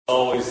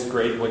Always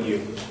great when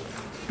you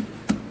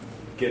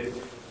get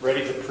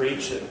ready to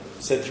preach and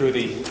sit through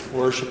the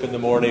worship in the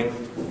morning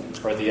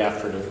or the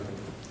afternoon.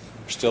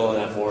 We're still on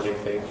that morning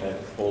thing, that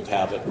old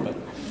habit.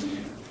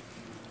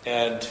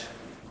 And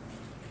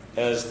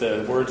as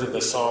the words of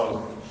the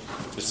song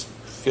just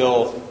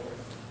fill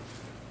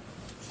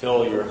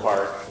your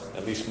heart,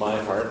 at least my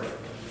heart,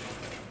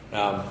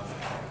 the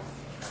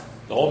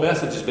whole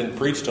message has been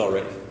preached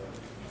already.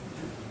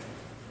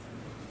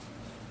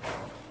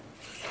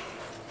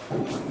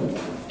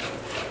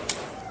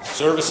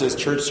 Services,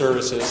 church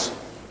services,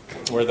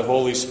 where the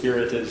Holy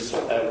Spirit is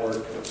at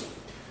work.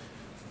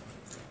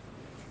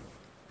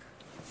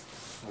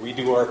 We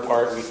do our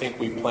part, we think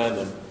we plan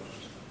them,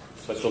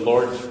 but the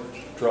Lord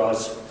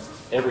draws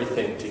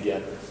everything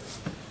together.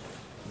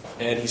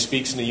 And He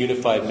speaks in a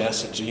unified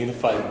message, a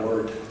unified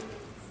word.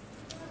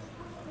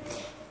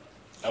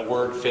 A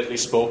word fitly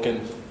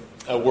spoken,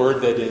 a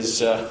word that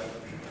is that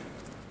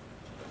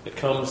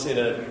comes in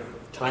a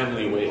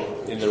timely way,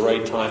 in the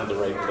right time, the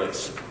right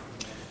place.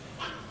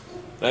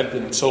 I've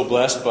been so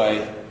blessed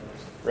by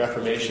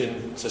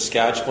Reformation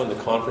Saskatchewan, the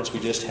conference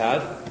we just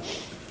had.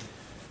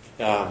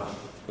 The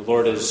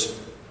Lord is,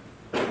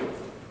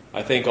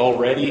 I think,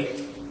 already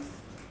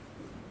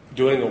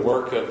doing a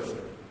work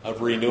of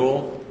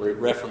renewal,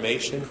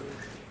 reformation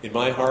in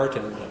my heart,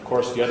 and of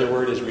course the other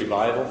word is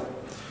revival.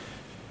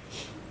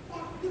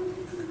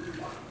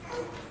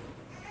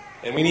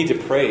 And we need to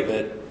pray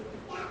that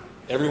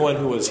everyone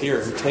who is here,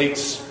 who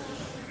takes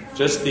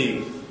just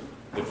the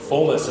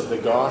fullness of the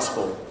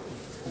gospel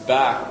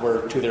back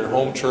to their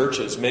home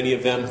churches, many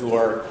of them who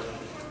are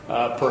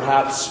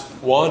perhaps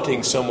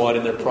wanting somewhat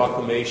in their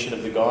proclamation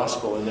of the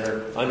gospel and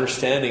their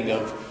understanding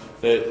of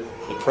the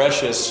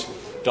precious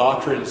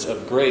doctrines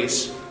of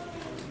grace,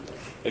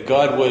 that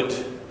God would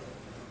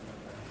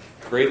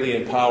greatly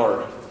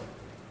empower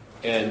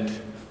and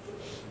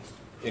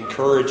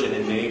encourage and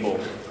enable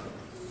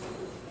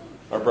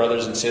our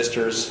brothers and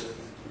sisters.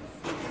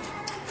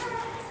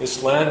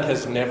 This land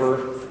has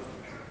never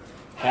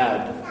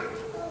had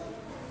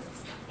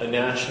a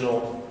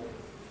national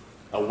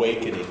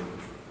awakening,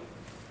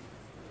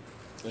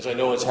 as I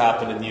know it's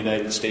happened in the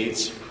United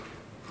States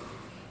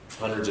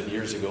hundreds of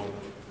years ago.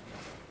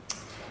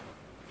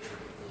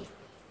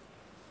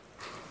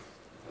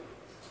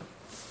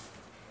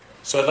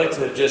 So I'd like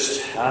to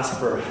just ask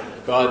for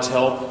God's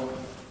help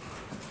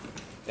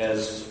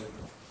as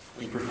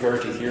we prepare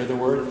to hear the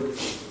Word.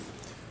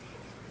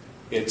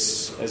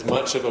 It's as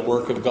much of a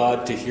work of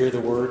God to hear the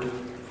Word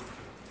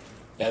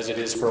as it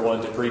is for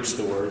one to preach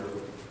the Word.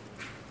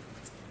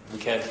 We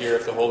can't hear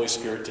if the Holy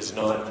Spirit does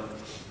not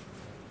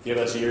give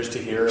us ears to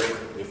hear.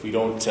 If we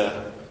don't,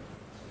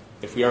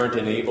 if we aren't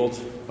enabled,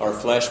 our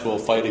flesh will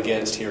fight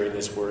against hearing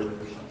this Word.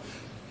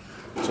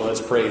 So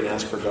let's pray and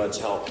ask for God's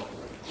help.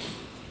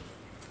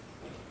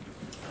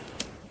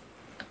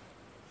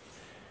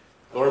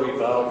 Lord, we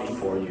bow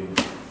before you.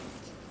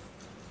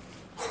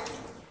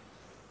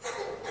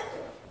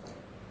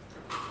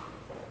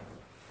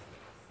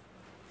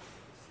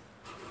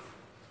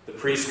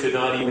 The priest could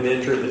not even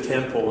enter the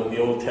temple in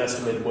the Old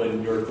Testament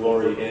when your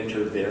glory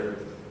entered there.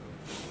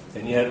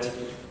 And yet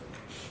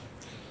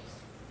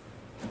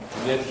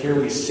here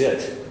we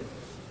sit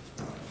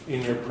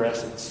in your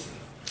presence.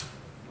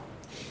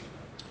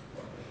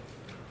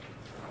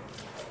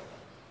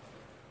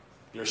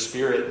 Your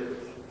Spirit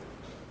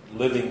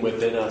living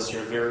within us,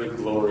 your very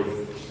glory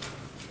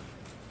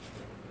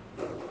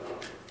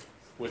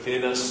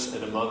within us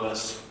and among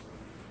us.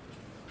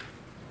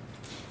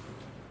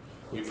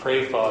 We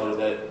pray, Father,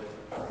 that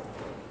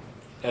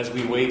as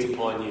we wait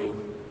upon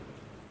you,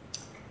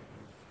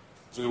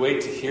 as we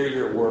wait to hear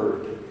your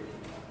word,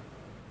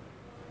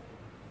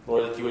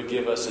 Lord, that you would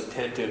give us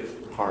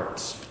attentive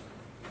hearts.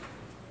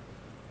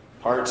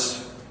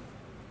 Hearts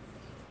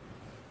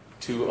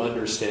to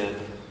understand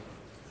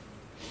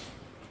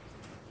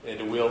and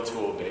a will to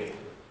obey. In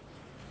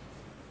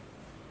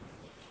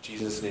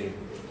Jesus' name,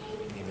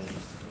 amen.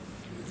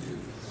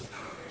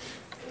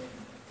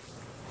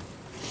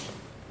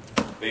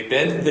 They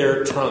bend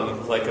their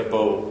tongue like a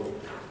bow.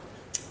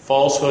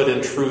 Falsehood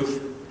and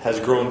truth has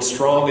grown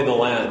strong in the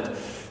land,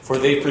 for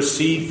they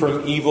proceed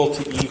from evil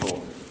to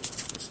evil.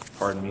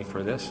 Pardon me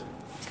for this.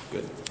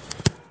 Good.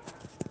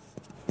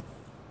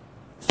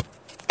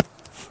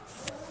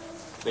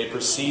 They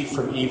proceed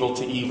from evil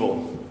to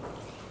evil,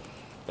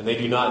 and they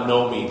do not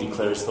know me,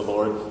 declares the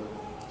Lord.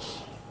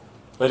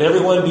 Let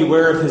everyone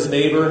beware of his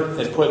neighbor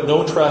and put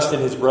no trust in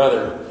his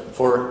brother,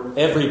 for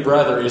every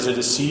brother is a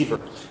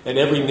deceiver, and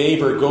every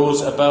neighbor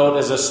goes about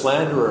as a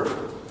slanderer.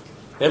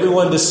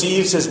 Everyone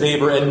deceives his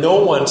neighbor, and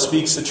no one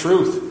speaks the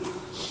truth.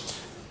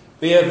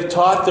 They have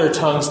taught their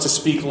tongues to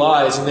speak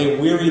lies, and they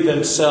weary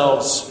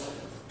themselves,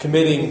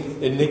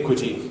 committing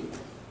iniquity.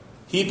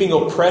 Heaping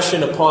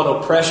oppression upon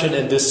oppression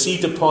and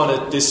deceit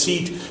upon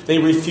deceit, they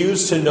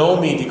refuse to know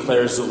me,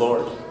 declares the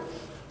Lord.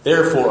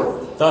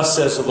 Therefore, thus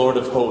says the Lord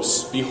of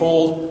hosts,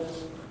 behold,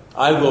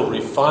 I will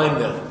refine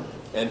them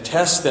and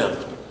test them.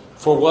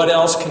 For what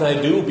else can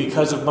I do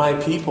because of my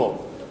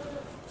people?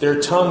 Their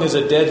tongue is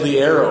a deadly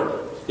arrow.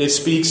 it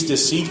speaks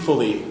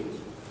deceitfully.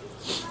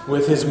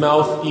 With his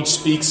mouth each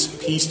speaks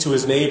peace to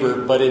his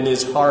neighbor, but in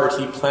his heart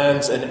he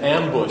plans an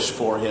ambush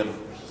for him.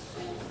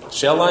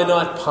 Shall I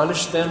not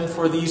punish them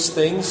for these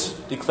things,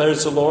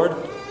 declares the Lord?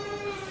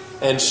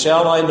 And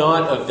shall I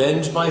not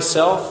avenge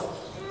myself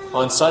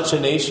on such a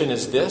nation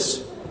as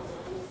this?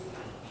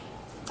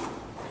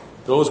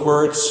 Those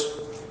words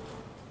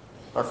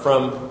are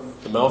from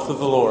the mouth of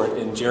the Lord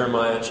in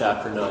Jeremiah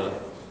chapter 9.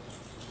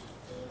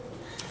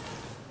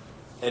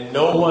 And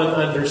no one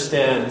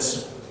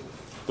understands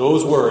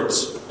those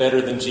words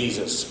better than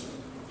Jesus.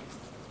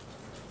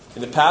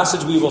 In the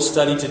passage we will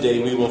study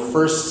today, we will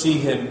first see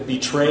him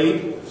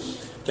betrayed,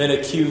 then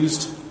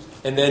accused,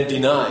 and then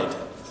denied.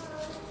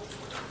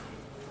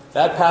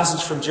 That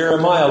passage from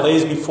Jeremiah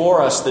lays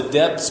before us the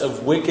depths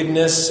of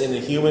wickedness in the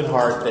human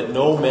heart that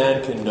no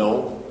man can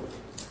know,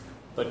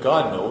 but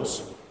God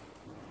knows.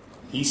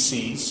 He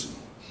sees.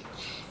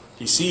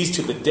 He sees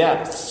to the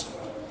depths.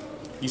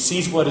 He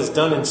sees what is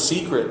done in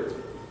secret.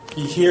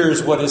 He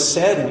hears what is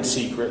said in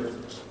secret.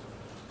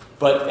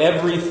 But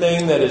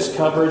everything that is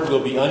covered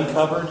will be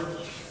uncovered,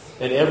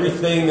 and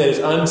everything that is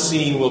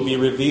unseen will be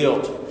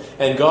revealed.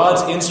 And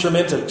God's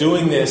instrument of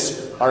doing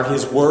this are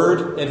His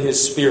Word and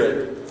His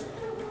Spirit.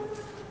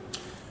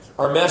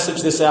 Our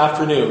message this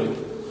afternoon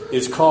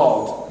is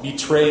called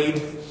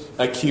Betrayed,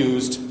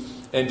 Accused,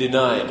 and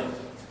Denied.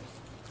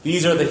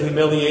 These are the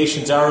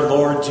humiliations our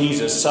Lord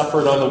Jesus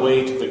suffered on the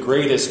way to the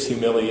greatest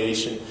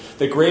humiliation,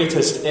 the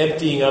greatest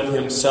emptying of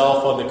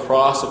himself on the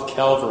cross of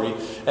Calvary,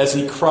 as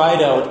he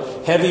cried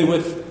out, heavy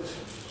with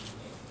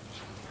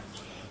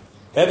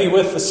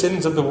the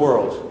sins of the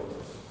world.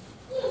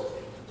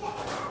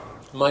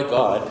 My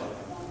God,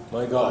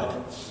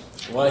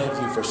 why have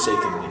you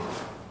forsaken me?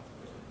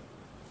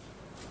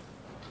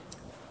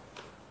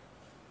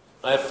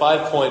 I have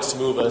 5 points to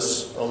move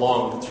us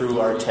along through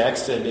our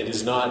text, and it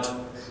is not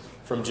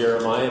from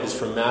Jeremiah, it is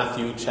from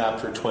Matthew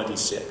chapter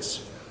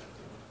 26.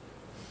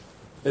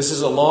 This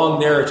is a long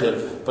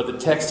narrative, but the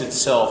text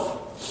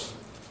itself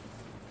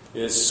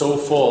is so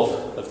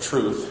full of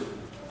truth.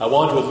 I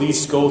want to at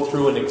least go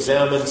through and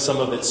examine some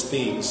of its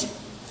themes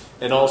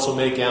and also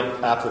make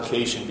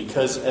application,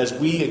 because as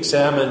we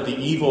examine the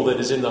evil that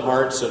is in the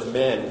hearts of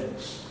men,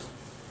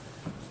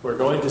 we're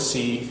going to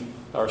see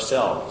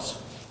ourselves.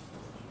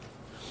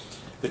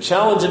 The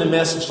challenge in a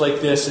message like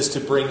this is to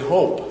bring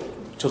hope,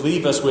 to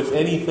leave us with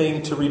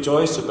anything to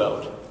rejoice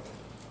about.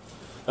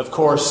 Of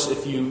course,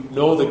 if you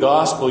know the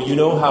gospel, you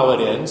know how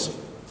it ends.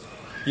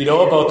 You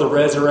know about the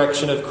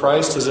resurrection of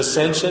Christ, His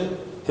ascension,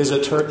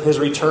 His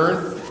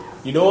return.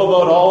 You know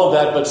about all of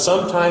that, but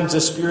sometimes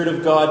the Spirit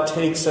of God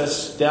takes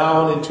us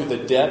down into the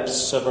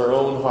depths of our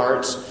own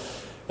hearts,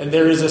 and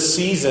there is a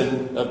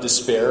season of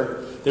despair.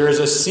 There is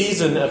a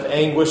season of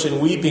anguish and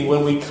weeping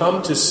when we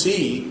come to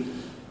see,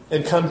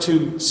 and come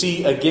to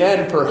see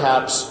again,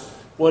 perhaps,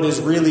 what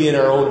is really in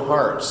our own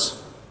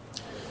hearts.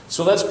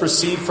 So let's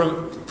proceed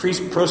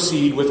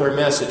with our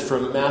message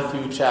from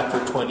Matthew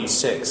chapter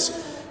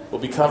 26.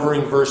 We'll be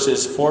covering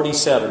verses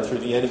 47 through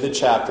the end of the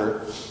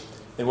chapter.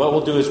 And what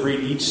we'll do is read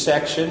each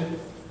section,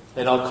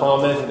 and I'll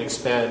comment and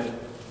expand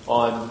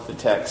on the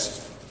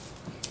text.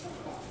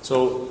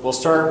 So we'll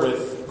start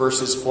with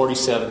verses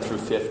 47 through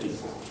 50.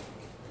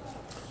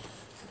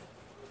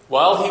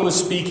 While he was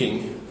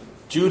speaking,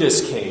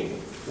 Judas came,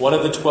 one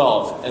of the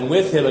 12, and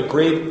with him a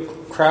great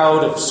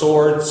crowd of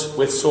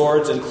with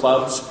swords and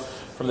clubs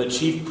from the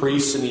chief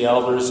priests and the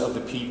elders of the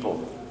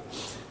people.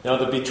 Now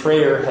the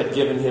betrayer had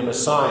given him a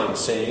sign,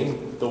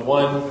 saying, "The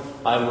one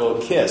I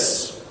will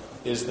kiss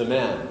is the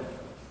man.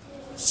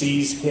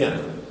 Seize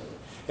him."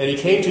 And he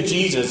came to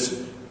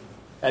Jesus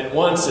at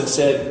once and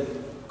said,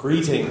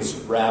 "Greetings,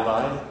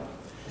 Rabbi."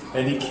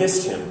 And he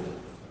kissed him.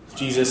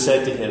 Jesus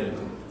said to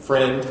him,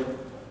 "Friend,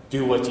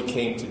 do what you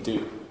came to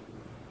do."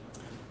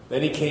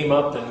 Then he came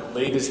up and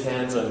laid his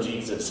hands on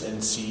Jesus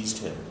and seized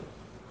him.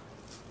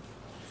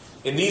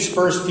 In these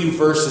first few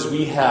verses,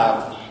 we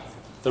have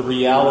the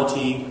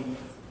reality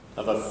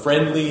of a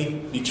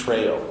friendly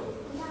betrayal.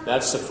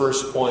 That's the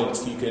first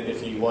point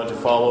if you want to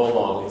follow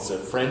along. It's a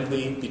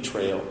friendly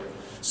betrayal.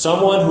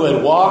 Someone who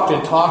had walked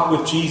and talked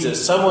with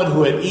Jesus, someone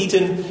who had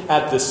eaten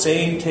at the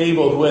same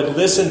table, who had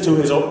listened to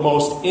his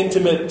most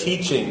intimate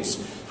teachings,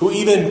 who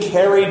even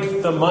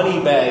carried the money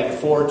bag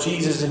for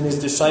Jesus and his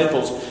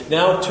disciples,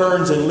 now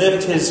turns and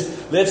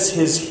lifts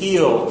his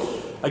heel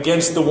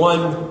against the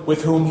one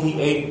with whom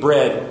he ate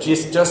bread,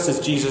 just as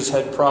Jesus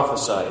had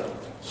prophesied.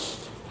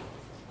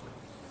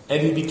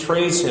 And he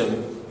betrays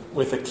him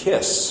with a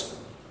kiss,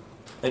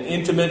 an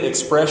intimate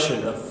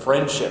expression of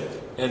friendship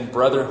and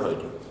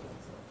brotherhood.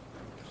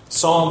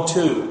 Psalm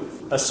 2,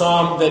 a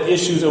psalm that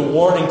issues a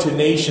warning to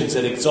nations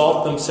that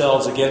exalt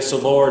themselves against the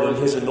Lord and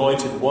His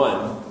anointed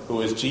one,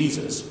 who is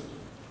Jesus,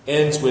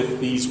 ends with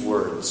these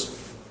words: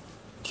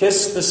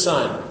 "Kiss the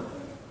Son,"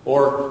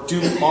 or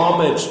 "do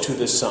homage to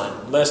the Son,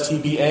 lest He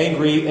be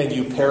angry and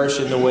you perish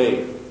in the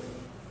way."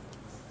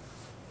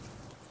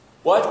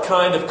 What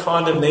kind of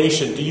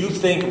condemnation do you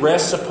think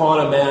rests upon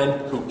a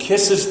man who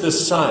kisses the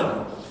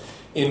Son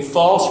in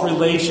false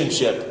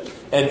relationship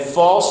and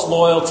false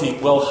loyalty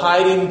while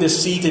hiding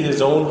deceit in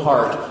his own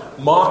heart,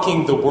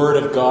 mocking the word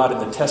of God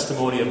and the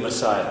testimony of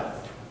Messiah.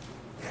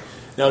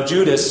 Now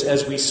Judas,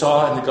 as we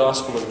saw in the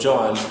Gospel of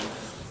John,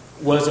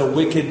 was a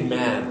wicked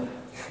man.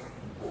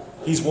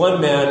 He's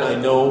one man I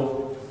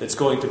know that's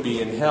going to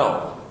be in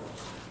hell,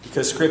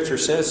 because Scripture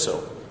says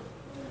so.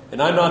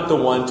 And I'm not the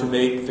one to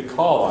make the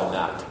call on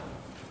that.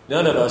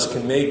 None of us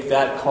can make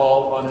that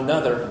call on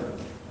another.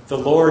 The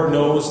Lord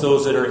knows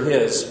those that are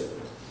his.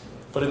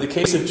 But in the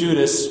case of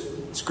Judas,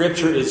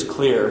 Scripture is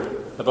clear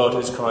about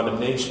his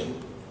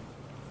condemnation.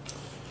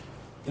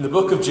 In the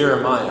book of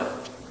Jeremiah,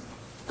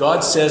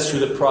 God says through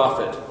the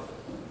prophet,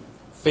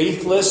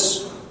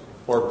 "Faithless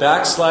or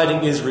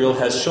backsliding Israel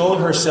has shown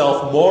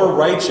herself more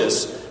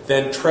righteous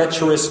than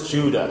treacherous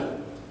Judah."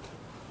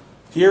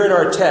 Here in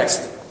our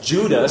text,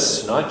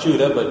 Judas, not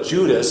Judah, but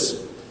Judas,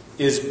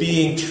 is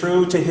being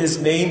true to his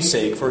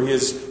namesake, for he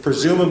is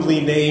presumably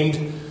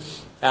named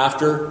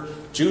after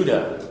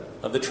Judah,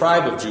 of the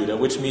tribe of Judah,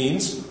 which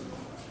means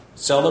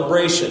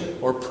celebration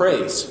or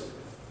praise.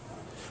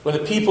 When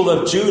the people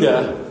of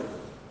Judah,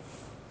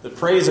 the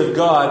praise of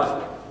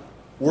God,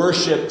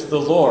 worshipped the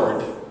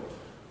Lord,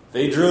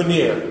 they drew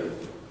near.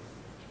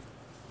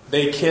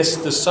 They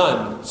kissed the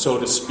Son, so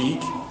to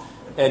speak,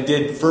 and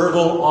did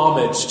verbal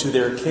homage to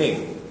their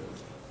king.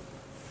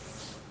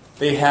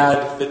 They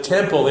had the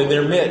temple in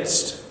their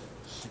midst.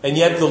 And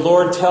yet the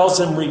Lord tells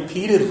them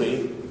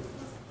repeatedly,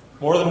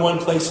 more than one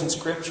place in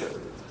Scripture,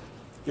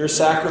 your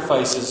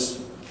sacrifices,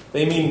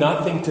 they mean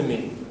nothing to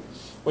me.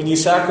 When you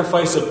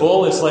sacrifice a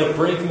bull, it's like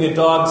breaking a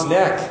dog's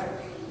neck.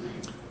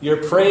 Your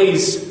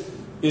praise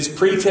is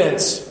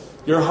pretense.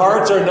 Your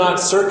hearts are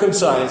not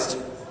circumcised.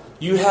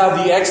 You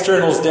have the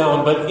externals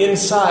down, but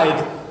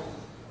inside,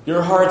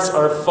 your hearts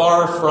are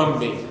far from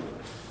me.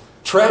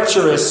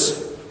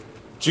 Treacherous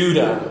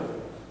Judah.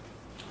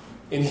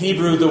 In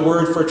Hebrew, the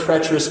word for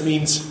treacherous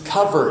means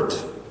covered.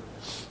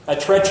 A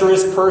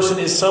treacherous person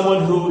is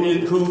someone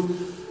who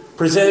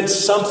presents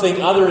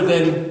something other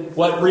than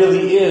what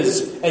really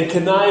is and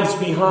connives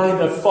behind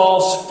a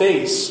false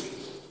face.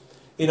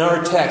 In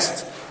our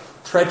text,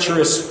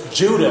 treacherous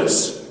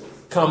Judas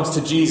comes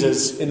to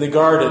Jesus in the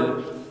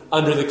garden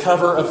under the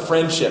cover of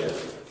friendship.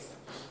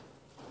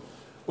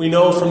 We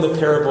know from the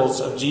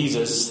parables of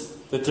Jesus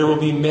that there will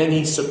be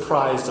many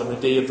surprised on the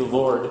day of the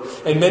Lord.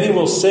 And many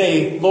will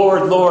say,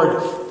 "Lord,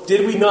 Lord,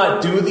 did we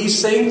not do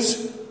these things?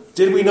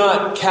 Did we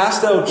not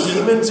cast out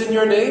demons in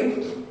your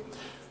name?"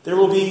 There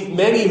will be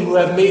many who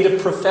have made a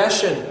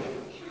profession,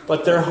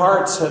 but their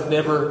hearts have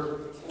never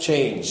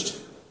changed.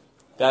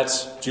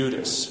 That's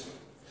Judas.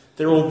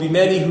 There will be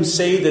many who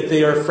say that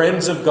they are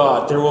friends of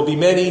God. There will be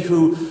many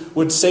who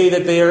would say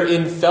that they are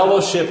in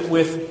fellowship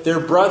with their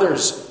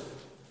brothers.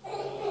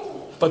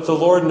 But the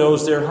Lord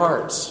knows their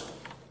hearts.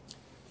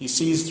 He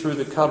sees through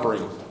the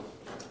covering.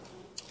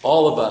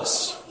 All of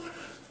us,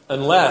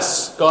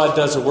 unless God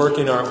does a work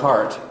in our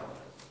heart,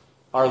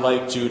 are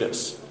like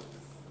Judas.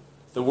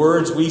 The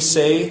words we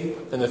say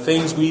and the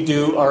things we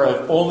do are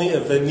only a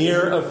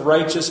veneer of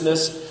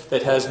righteousness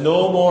that has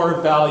no more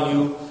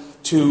value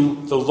to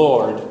the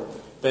Lord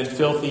than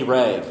filthy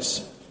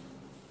rags.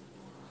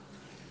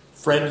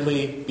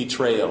 Friendly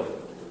betrayal.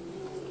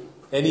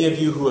 Any of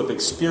you who have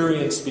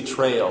experienced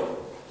betrayal,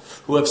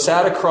 who have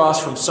sat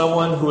across from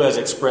someone who has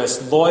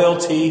expressed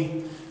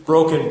loyalty,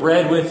 broken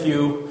bread with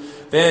you,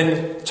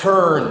 then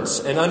turns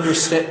and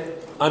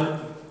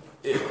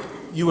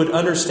you would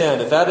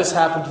understand. If that has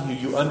happened to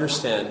you, you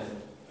understand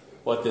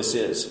what this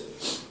is.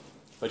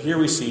 But here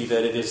we see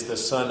that it is the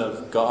Son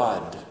of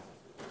God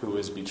who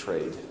is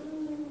betrayed.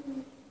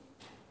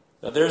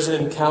 Now there's an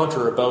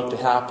encounter about to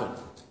happen.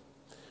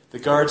 The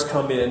guards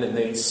come in and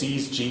they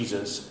seize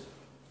Jesus.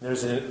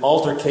 There's an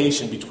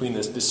altercation between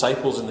the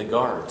disciples and the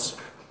guards.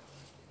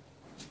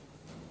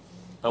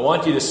 I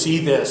want you to see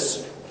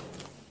this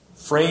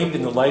framed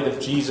in the light of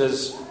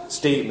Jesus'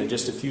 statement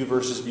just a few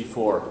verses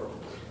before.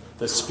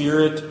 The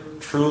spirit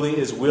truly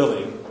is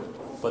willing,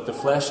 but the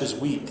flesh is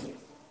weak.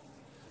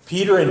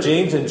 Peter and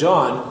James and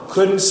John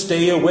couldn't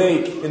stay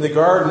awake in the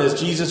garden as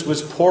Jesus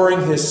was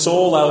pouring his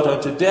soul out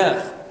unto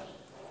death.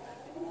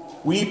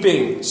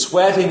 Weeping,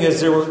 sweating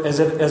as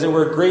it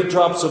were great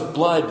drops of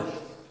blood.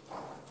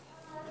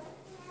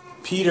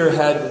 Peter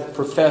had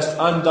professed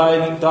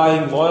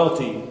undying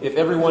loyalty. If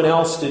everyone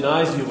else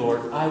denies you,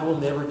 Lord, I will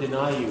never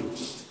deny you.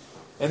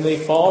 And they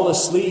fall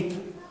asleep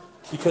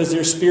because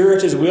their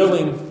spirit is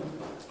willing,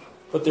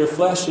 but their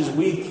flesh is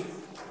weak.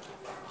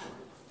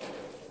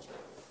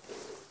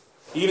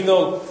 Even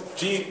though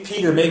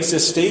Peter makes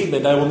this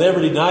statement, I will never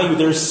deny you,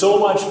 there's so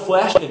much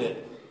flesh in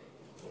it.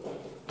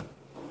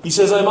 He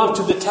says, I'm up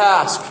to the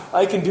task.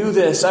 I can do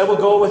this. I will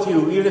go with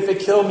you. Even if it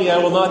kill me, I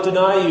will not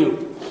deny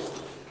you.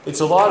 It's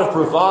a lot of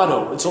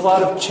bravado. It's a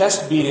lot of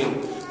chest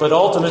beating. But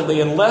ultimately,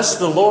 unless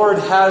the Lord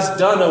has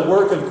done a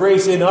work of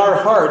grace in our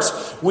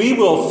hearts, we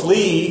will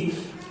flee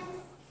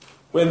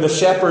when the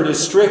shepherd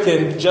is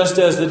stricken, just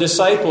as the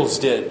disciples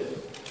did.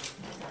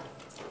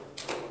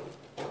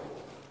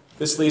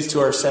 This leads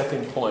to our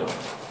second point.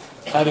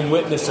 Having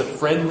witnessed a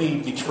friendly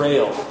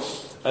betrayal,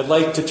 I'd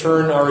like to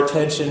turn our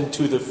attention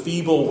to the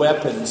feeble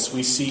weapons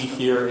we see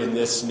here in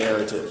this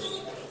narrative.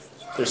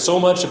 There's so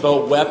much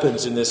about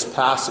weapons in this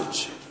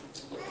passage.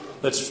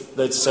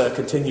 Let's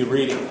continue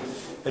reading.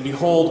 And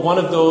behold, one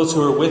of those who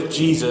were with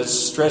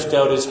Jesus stretched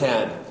out his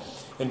hand.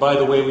 And by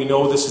the way, we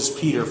know this is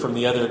Peter from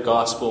the other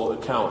gospel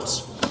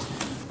accounts.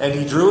 And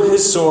he drew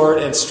his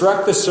sword and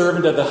struck the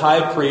servant of the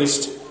high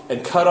priest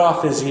and cut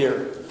off his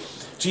ear.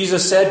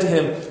 Jesus said to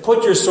him,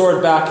 "Put your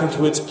sword back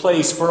into its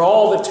place, for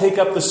all that take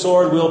up the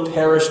sword will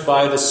perish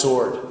by the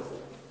sword.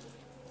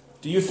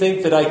 Do you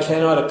think that I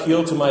cannot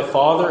appeal to my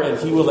Father, and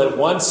he will at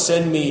once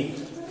send me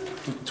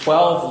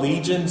 12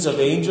 legions of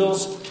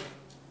angels?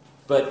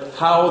 But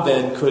how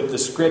then could the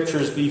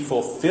scriptures be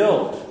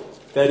fulfilled,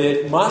 that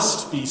it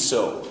must be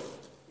so?"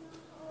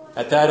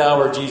 At that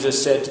hour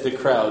Jesus said to the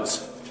crowds,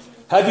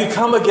 "Have you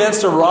come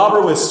against a robber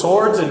with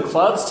swords and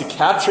clubs to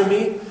capture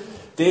me?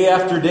 Day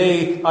after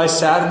day I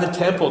sat in the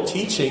temple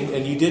teaching,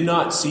 and you did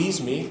not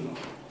seize me.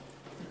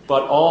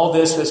 But all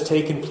this has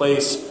taken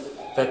place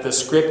that the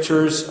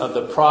scriptures of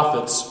the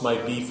prophets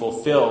might be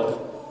fulfilled."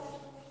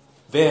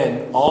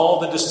 Then all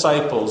the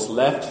disciples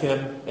left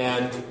him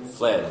and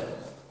fled.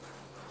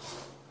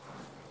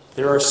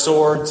 There are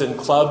swords and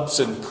clubs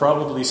and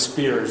probably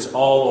spears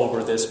all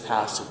over this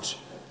passage.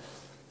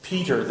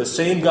 Peter, the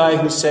same guy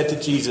who said to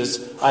Jesus,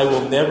 "I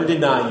will never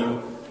deny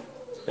you,"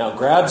 now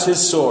grabs his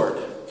sword.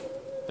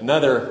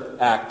 Another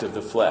act of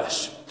the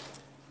flesh.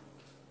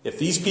 If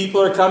these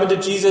people are coming to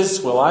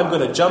Jesus, well, I'm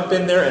going to jump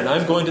in there and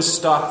I'm going to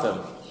stop them.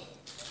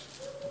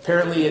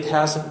 Apparently it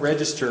hasn't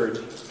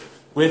registered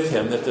with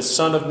him that the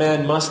Son of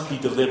Man must be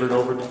delivered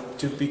over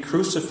to be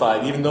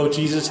crucified, even though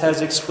Jesus has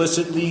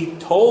explicitly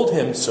told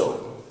him so.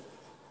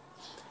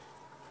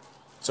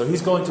 So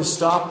he's going to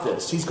stop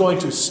this. He's going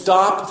to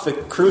stop the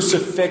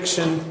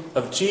crucifixion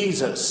of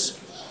Jesus.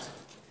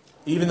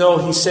 Even though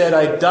he said,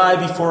 "I die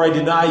before I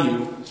deny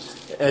you."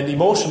 And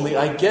emotionally,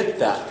 I get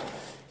that.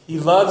 He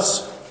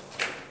loves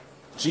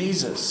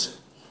Jesus.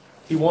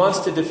 He wants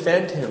to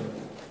defend him.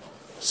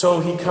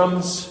 So he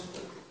comes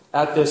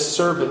at this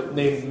servant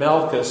named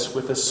Malchus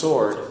with a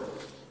sword.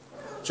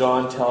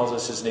 John tells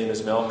us his name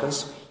is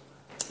Malchus.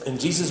 And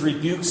Jesus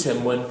rebukes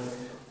him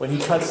when he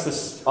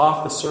cuts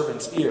off the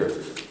servant's ear.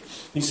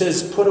 He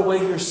says, "Put away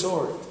your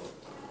sword.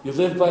 You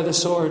live by the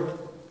sword.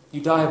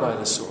 You die by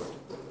the sword."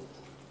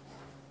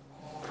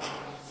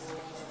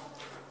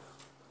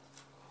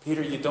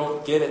 Peter, you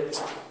don't get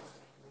it.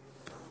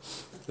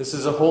 This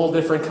is a whole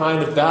different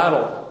kind of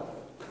battle.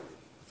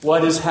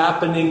 What is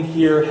happening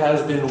here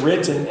has been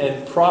written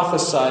and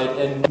prophesied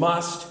and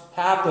must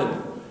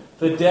happen.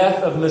 The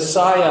death of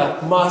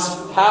Messiah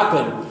must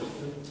happen.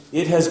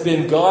 It has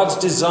been God's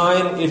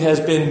design. It has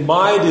been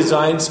my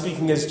design,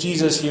 speaking as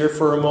Jesus here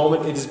for a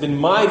moment. It has been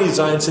my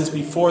design since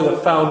before the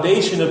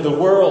foundation of the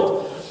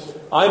world.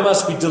 I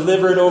must be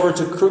delivered over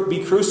to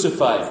be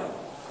crucified.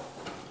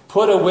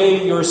 Put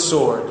away your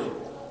sword.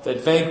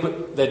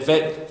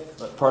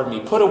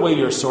 Put away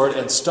your sword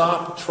and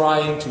stop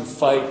trying to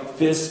fight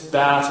this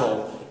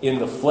battle in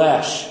the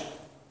flesh.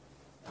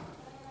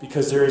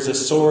 Because there is a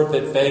sword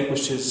that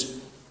vanquishes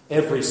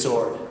every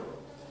sword.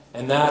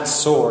 And that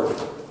sword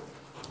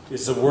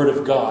is the Word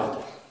of God.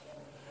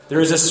 There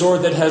is a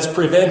sword that has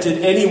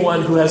prevented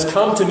anyone who has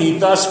come to me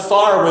thus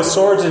far with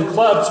swords and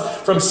clubs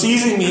from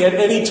seizing me at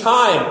any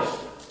time.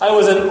 I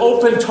was an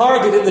open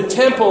target in the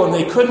temple and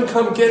they couldn't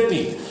come get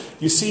me.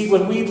 You see,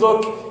 when we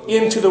look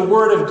into the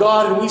Word of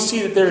God and we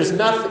see that there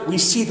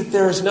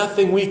is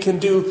nothing we can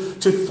do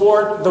to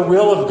thwart the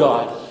will of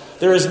God.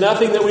 There is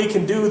nothing that we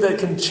can do that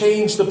can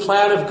change the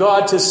plan of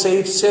God to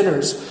save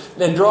sinners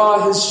and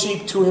draw his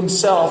sheep to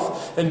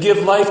himself and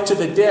give life to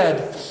the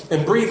dead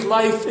and breathe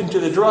life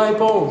into the dry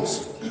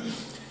bones.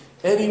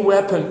 Any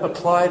weapon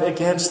applied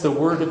against the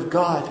Word of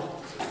God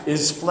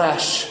is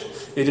flesh.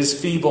 It is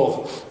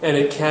feeble and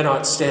it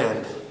cannot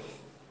stand.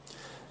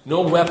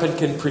 No weapon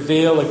can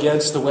prevail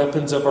against the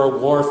weapons of our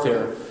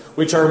warfare,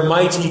 which are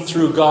mighty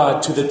through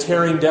God to the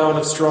tearing down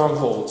of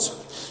strongholds.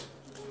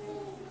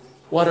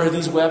 What are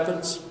these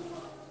weapons?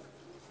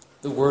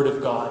 The Word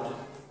of God,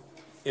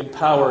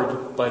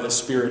 empowered by the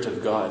Spirit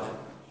of God.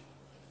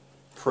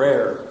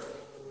 Prayer.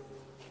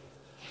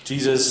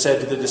 Jesus said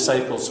to the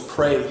disciples,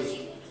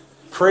 "Pray.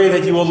 Pray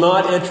that you will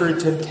not enter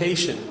into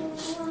temptation."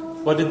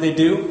 What did they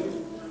do?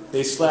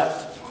 They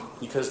slept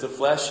because the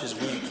flesh is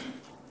weak.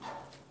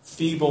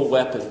 Feeble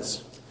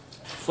weapons.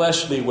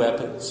 Fleshly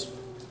weapons.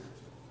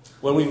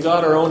 When we've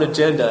got our own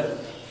agenda,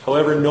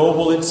 however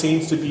noble it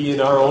seems to be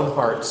in our own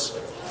hearts,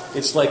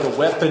 it's like a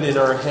weapon in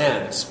our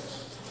hands.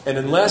 And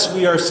unless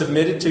we are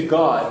submitted to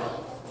God,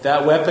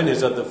 that weapon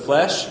is of the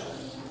flesh,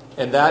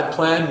 and that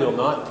plan will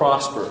not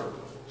prosper.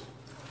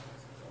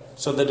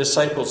 So the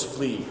disciples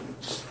flee.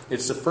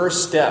 It's the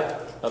first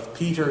step of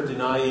Peter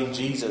denying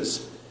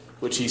Jesus,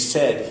 which he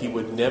said he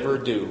would never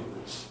do.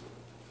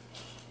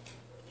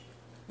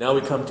 Now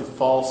we come to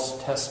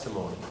false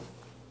testimony.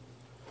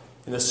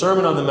 In the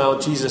Sermon on the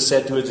Mount, Jesus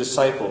said to his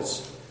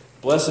disciples,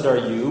 "Blessed are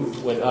you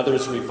when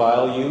others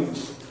revile you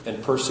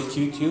and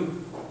persecute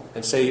you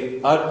and say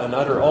and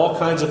utter all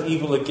kinds of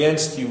evil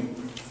against you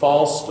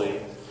falsely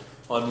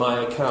on my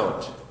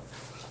account.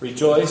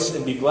 Rejoice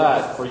and be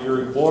glad, for your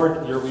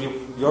reward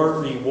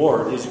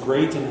is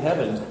great in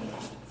heaven,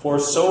 for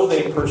so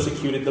they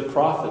persecuted the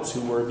prophets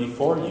who were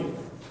before you.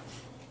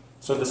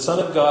 So the Son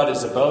of God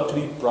is about to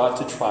be brought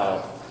to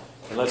trial.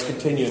 And let's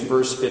continue in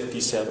verse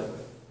 57.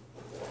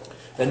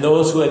 And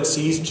those who had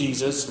seized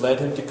Jesus led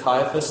him to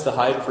Caiaphas the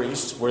high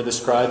priest, where the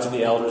scribes and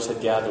the elders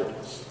had gathered.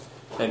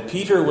 And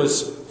Peter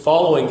was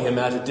following him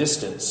at a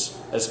distance,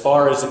 as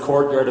far as the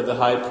courtyard of the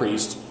high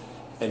priest.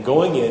 And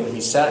going in,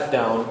 he sat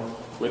down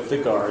with the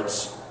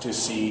guards to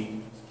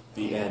see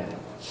the end.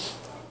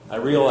 I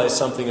realized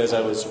something as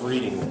I was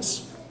reading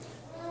this.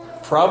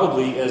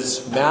 Probably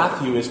as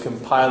Matthew is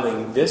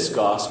compiling this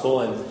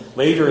gospel, and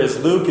later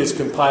as Luke is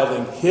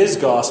compiling his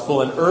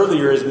gospel, and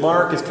earlier as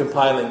Mark is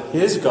compiling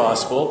his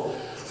gospel,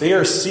 they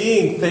are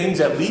seeing things,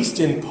 at least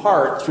in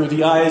part, through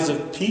the eyes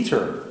of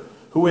Peter,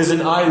 who is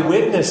an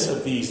eyewitness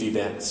of these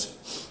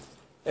events.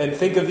 And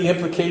think of the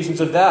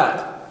implications of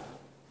that.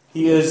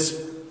 He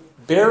is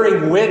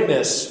bearing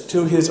witness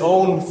to his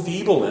own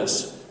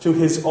feebleness, to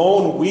his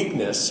own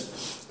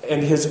weakness,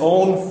 and his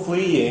own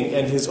fleeing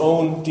and his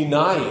own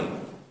denying.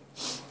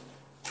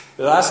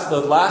 The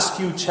last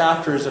few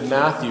chapters of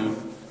Matthew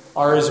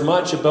are as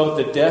much about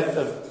the death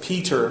of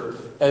Peter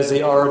as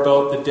they are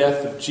about the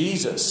death of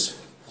Jesus.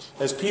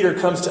 As Peter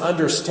comes to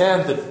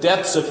understand the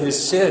depths of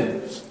his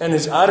sin and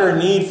his utter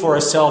need for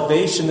a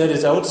salvation that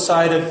is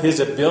outside of his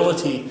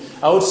ability,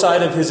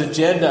 outside of his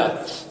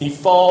agenda, he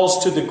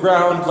falls to the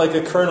ground like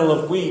a kernel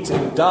of wheat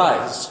and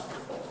dies.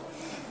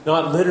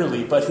 Not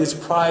literally, but his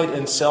pride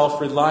and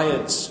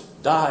self-reliance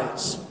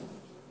dies.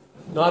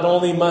 Not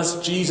only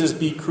must Jesus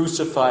be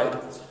crucified,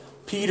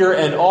 Peter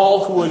and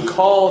all who would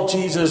call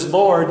Jesus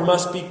Lord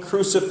must be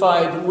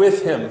crucified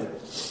with him.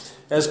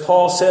 As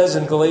Paul says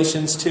in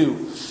Galatians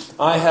 2,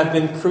 I have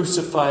been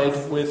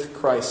crucified with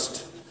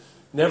Christ.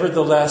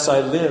 Nevertheless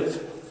I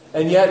live,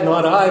 and yet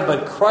not I,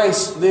 but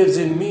Christ lives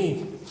in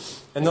me.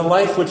 And the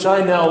life which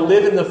I now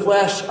live in the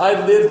flesh,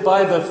 I live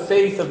by the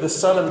faith of the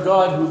Son of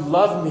God who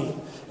loved me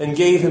and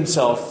gave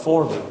himself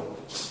for me.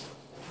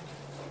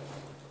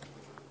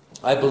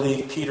 I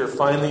believe Peter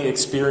finally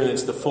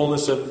experienced the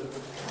fullness of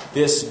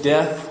this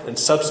death and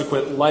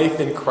subsequent life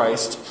in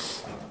Christ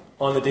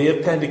on the day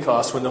of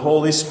Pentecost, when the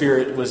Holy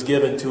Spirit was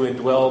given to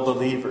indwell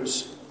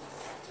believers.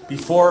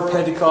 Before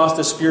Pentecost,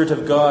 the Spirit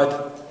of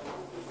God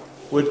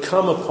would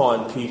come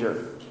upon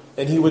Peter,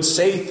 and he would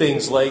say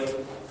things like,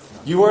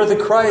 "You are the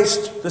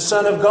Christ, the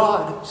Son of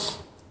God."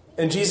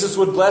 And Jesus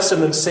would bless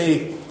him and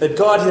say that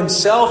God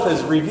himself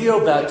has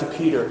revealed that to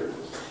Peter.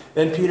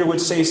 Then Peter would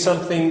say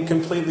something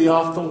completely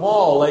off the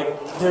wall,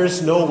 like,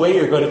 "There's no way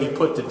you're going to be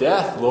put to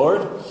death,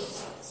 Lord."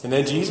 And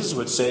then Jesus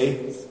would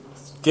say,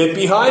 "Get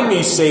behind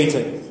me,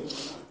 Satan.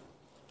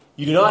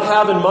 You do not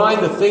have in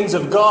mind the things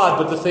of God,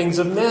 but the things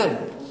of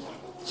men."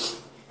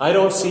 I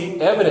don't see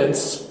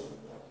evidence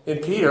in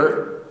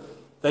Peter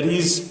that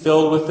he's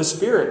filled with the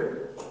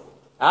Spirit.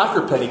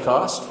 After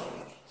Pentecost,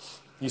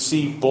 you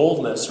see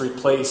boldness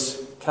replace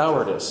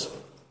cowardice.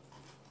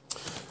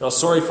 Now,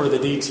 sorry for the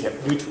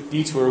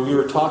detour. We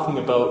were talking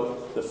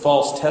about the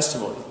false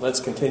testimony.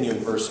 Let's continue in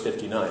verse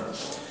 59.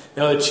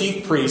 Now, the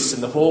chief priests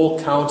and the whole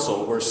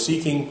council were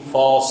seeking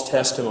false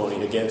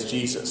testimony against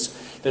Jesus,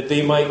 that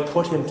they might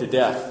put him to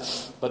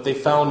death. But they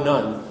found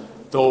none,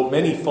 though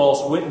many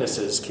false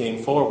witnesses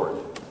came forward.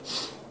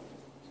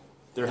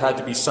 There had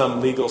to be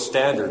some legal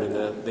standard, and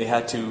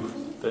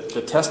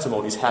the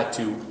testimonies had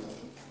to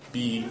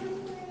be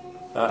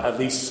at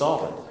least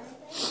solid.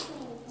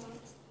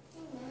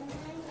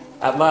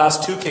 At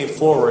last, two came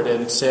forward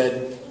and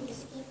said,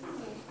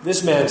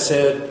 "This man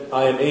said,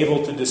 I am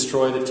able to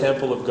destroy the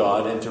temple of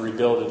God and to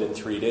rebuild it in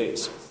 3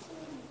 days."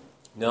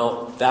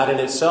 Now, that in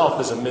itself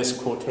is a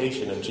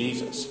misquotation of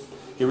Jesus.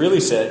 He really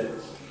said,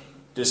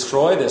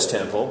 "Destroy this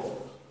temple,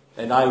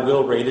 and I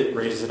will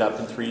raise it up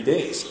in 3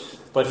 days."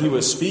 But he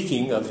was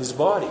speaking of his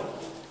body.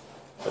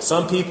 But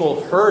some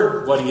people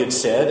heard what he had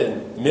said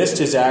and missed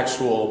his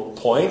actual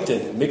point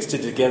and mixed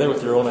it together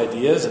with their own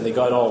ideas, and they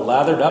got all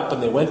lathered up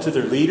and they went to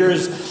their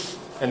leaders,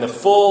 and the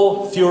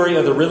full fury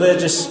of the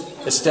religious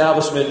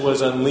establishment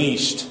was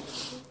unleashed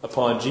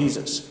upon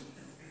Jesus.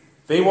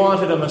 They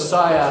wanted a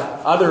Messiah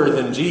other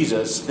than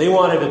Jesus. They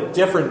wanted a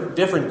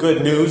different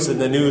good news than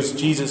the news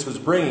Jesus was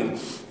bringing.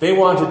 They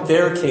wanted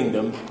their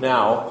kingdom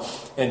now,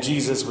 and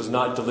Jesus was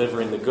not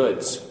delivering the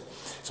goods.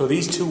 So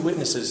these two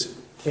witnesses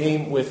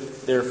came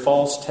with their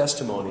false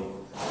testimony.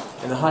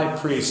 And the high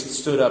priest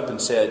stood up and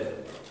said,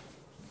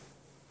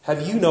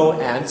 "Have you no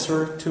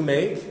answer to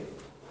make?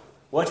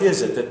 What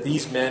is it that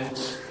these men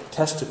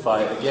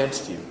testify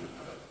against you?"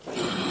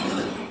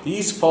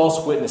 These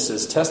false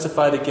witnesses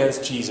testified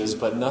against Jesus,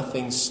 but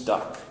nothing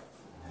stuck.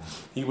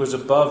 He was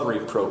above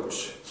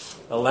reproach,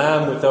 a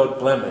lamb without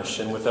blemish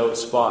and without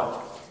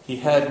spot. He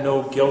had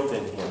no guilt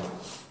in him.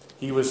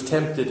 He was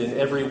tempted in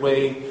every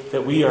way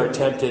that we are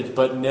tempted,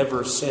 but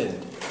never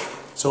sinned.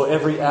 So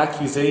every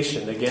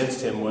accusation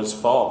against him was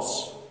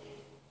false.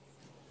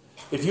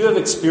 If you have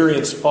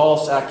experienced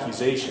false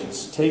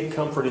accusations, take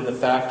comfort in the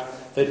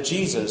fact that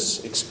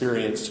Jesus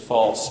experienced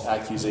false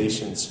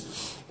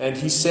accusations. And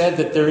he said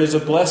that there is a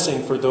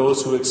blessing for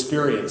those who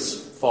experience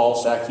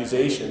false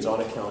accusations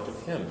on account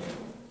of him.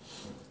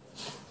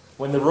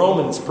 When the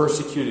Romans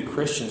persecuted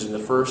Christians in the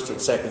 1st and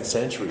 2nd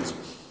centuries,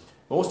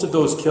 most of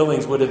those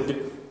killings would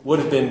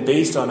have been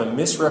based on a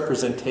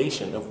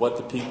misrepresentation of what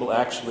the people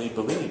actually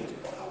believed.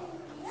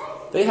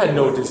 They had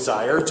no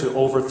desire to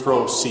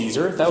overthrow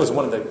Caesar. That was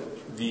one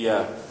of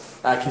the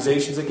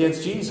accusations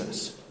against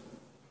Jesus.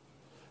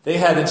 They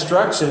had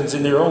instructions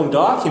in their own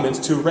documents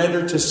to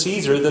render to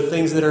Caesar the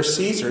things that are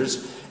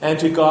Caesar's and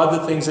to God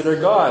the things that are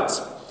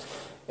God's.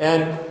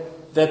 And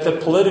that the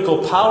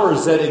political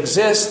powers that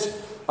exist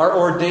are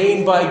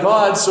ordained by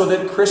God so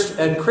that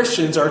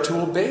Christians are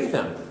to obey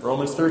them.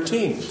 Romans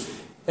 13.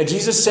 And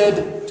Jesus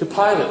said to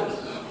Pilate,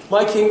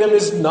 "My kingdom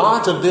is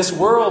not of this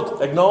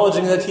world,"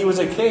 acknowledging that he was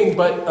a king,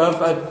 but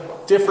of a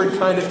different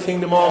kind of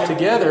kingdom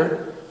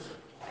altogether,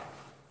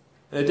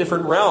 in a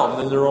different realm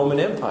than the Roman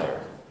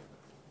Empire.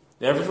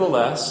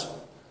 Nevertheless,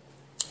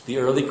 the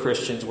early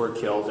Christians were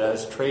killed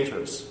as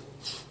traitors.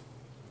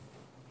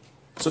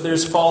 So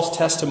there's false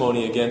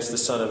testimony against the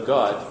Son of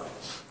God.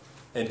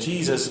 And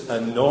Jesus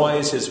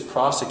annoys his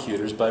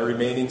prosecutors by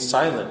remaining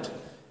silent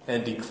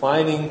and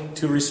declining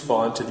to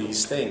respond to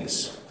these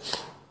things.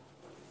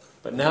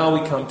 But now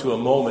we come to a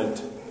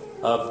moment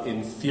of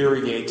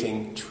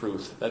infuriating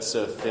truth. That's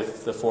the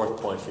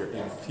fourth point here.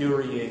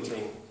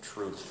 Infuriating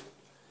truth.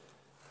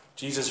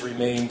 Jesus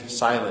remained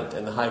silent,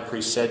 and the high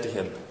priest said to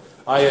him,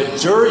 "I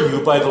adjure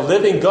you by the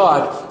living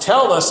God,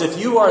 tell us if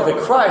you are the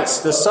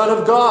Christ, the Son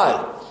of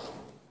God."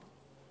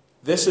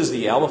 This is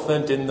the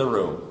elephant in the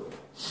room.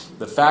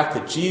 The fact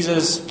that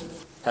Jesus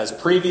has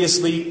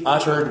previously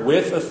uttered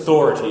with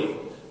authority,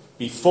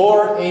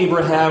 before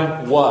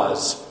Abraham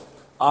was,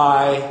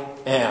 "I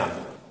am,"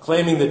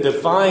 claiming the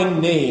divine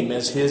name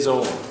as his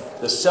own,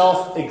 the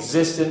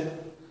self-existent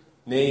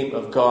name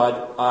of God,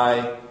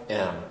 "I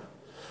am."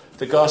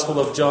 The Gospel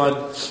of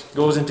John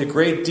goes into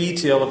great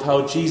detail of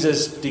how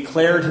Jesus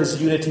declared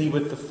his unity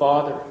with the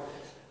Father.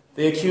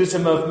 They accused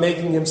him of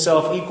making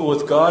himself equal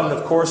with God, and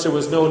of course there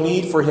was no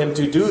need for him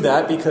to do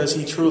that because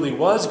he truly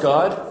was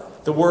God.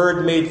 The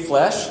Word made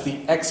flesh, the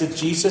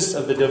exegesis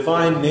of the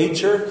divine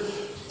nature.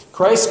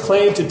 Christ's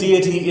claim to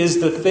deity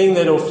is the thing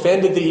that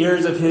offended the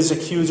ears of his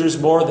accusers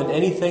more than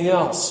anything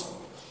else.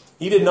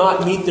 He did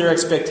not meet their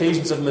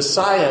expectations of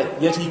Messiah,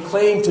 yet he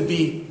claimed to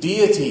be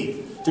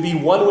deity, to be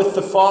one with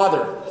the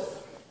Father.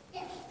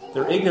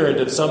 They're ignorant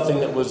of something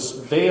that was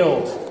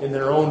veiled in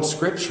their own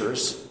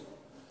scriptures,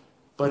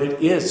 but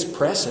it is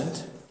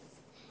present.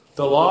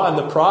 The law and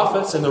the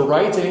prophets and the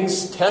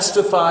writings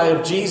testify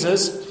of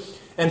Jesus,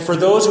 and for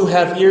those who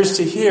have ears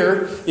to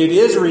hear, it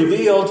is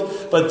revealed,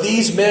 but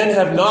these men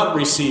have not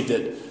received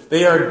it.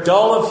 They are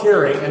dull of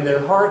hearing, and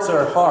their hearts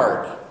are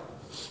hard.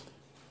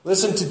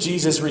 Listen to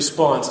Jesus'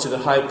 response to the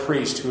high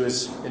priest who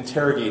is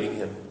interrogating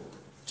him.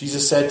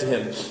 Jesus said to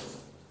him,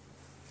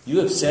 "You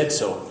have said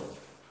so.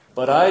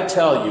 But I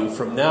tell you,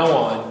 from now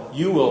on,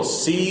 you will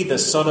see the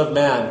Son of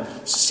Man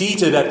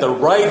seated at the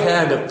right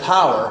hand of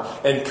power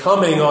and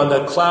coming on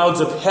the clouds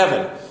of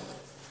heaven."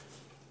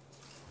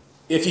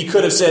 If he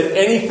could have said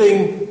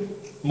anything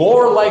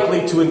more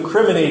likely to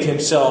incriminate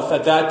himself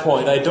at that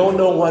point, I don't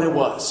know what it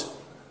was.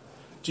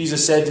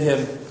 Jesus said to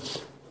him,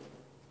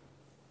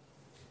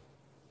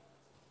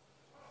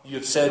 "You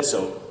have said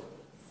so.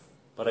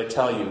 But I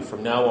tell you,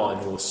 from now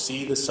on, you will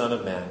see the Son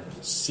of Man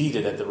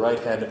seated at the right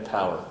hand of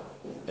power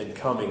and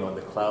coming on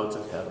the clouds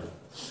of heaven."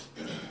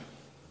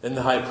 Then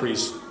the high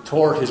priest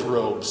tore his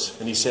robes,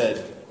 and he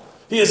said,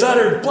 "He has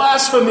uttered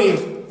blasphemy!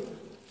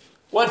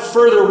 What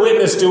further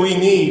witness do we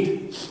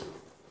need?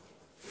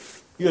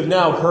 You have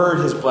now heard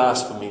his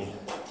blasphemy."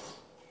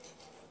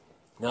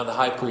 Now the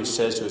high priest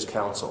says to his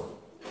council,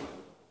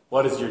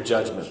 "What is your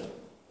judgment?"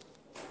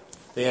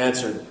 They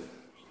answered,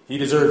 "He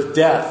deserves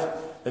death."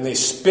 And they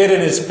spit in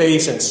his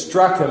face and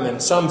struck him,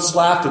 and some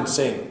slapped him,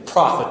 saying,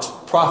 "Prophet,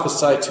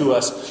 prophesy to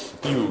us,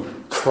 you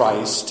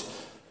Christ.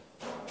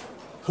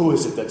 Who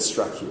is it that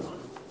struck you?"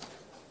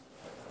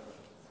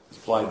 He's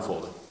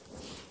blindfolded.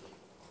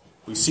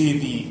 We see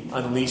the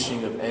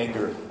unleashing of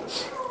anger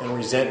and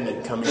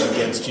resentment coming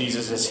against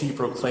Jesus as he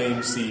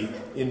proclaims the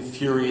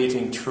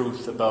infuriating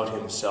truth about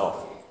himself.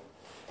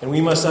 And we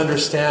must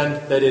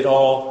understand that it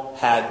all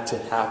had to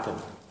happen.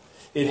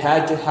 It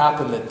had to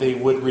happen that they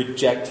would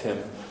reject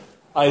him.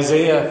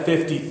 Isaiah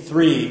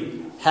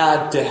 53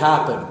 had to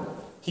happen.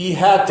 He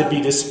had to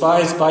be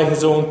despised by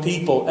his own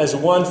people as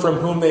one from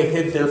whom they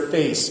hid their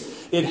face.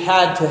 It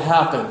had to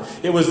happen.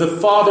 It was the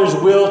Father's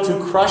will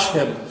to crush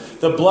him.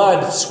 The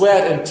blood,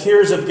 sweat, and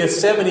tears of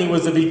Gethsemane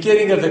was the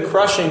beginning of the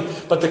crushing,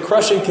 but the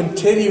crushing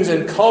continues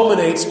and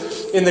culminates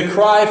in the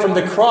cry from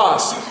the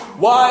cross,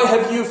 "Why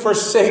have you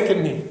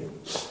forsaken me?"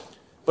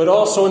 But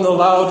also in the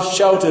loud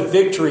shout of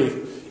victory,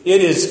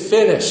 "It is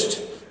finished.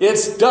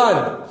 It's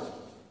done."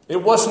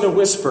 It wasn't a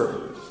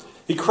whisper.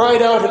 He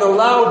cried out in a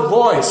loud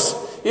voice,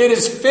 "It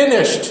is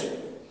finished."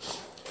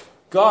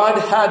 God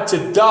had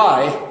to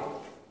die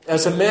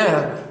as a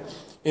man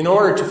in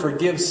order to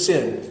forgive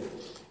sin.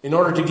 in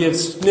order to give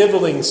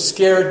sniveling,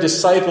 scared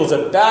disciples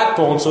a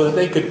backbone so that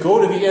they could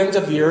go to the ends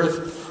of the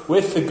earth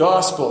with the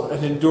gospel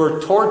and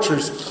endure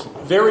tortures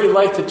very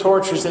like the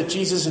tortures that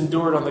Jesus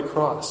endured on the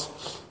cross.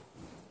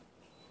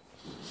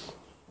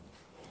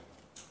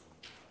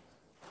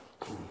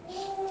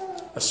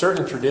 A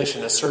certain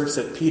tradition asserts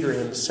that Peter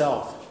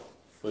himself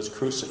was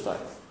crucified.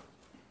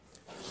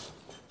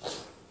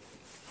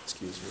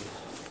 Excuse me.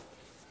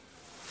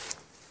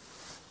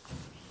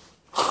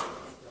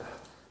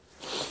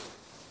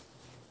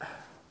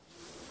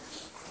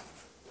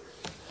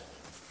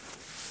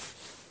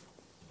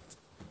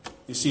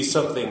 You see,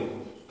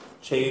 something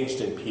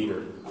changed in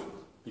Peter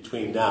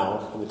between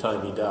now and the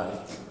time he died.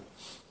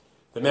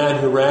 The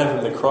man who ran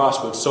from the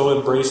cross would so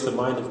embrace the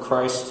mind of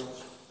Christ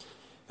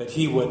that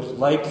he would,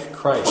 like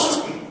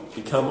Christ,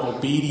 become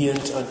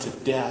obedient unto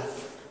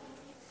death,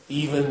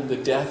 even the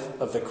death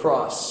of the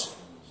cross.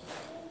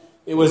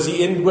 It was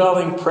the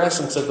indwelling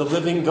presence of the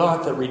living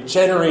God that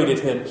regenerated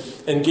him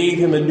and gave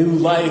him a new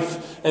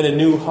life and a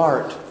new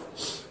heart.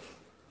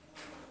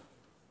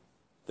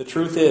 The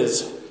truth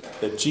is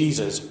that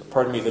Jesus,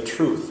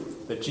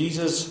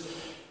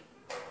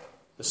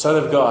 the Son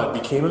of God,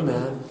 became a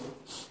man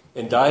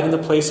and died in the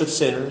place of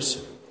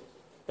sinners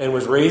and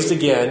was raised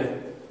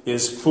again,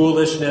 is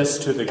foolishness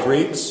to the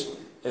Greeks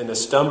and a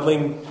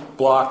stumbling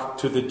block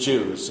to the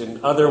Jews.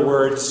 In other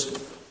words,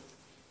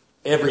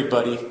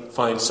 everybody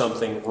finds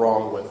something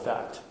wrong with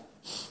that.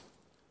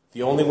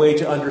 The only way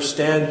to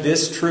understand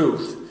this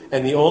truth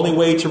and the only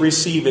way to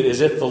receive it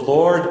is if the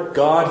Lord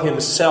God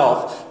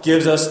himself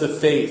gives us the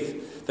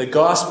faith. The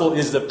gospel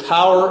is the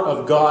power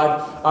of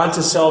God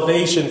unto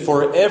salvation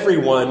for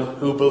everyone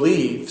who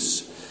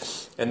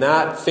believes. And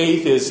that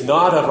faith is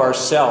not of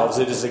ourselves.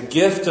 It is a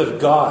gift of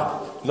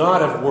God,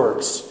 not of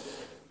works,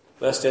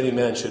 lest any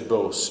man should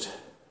boast.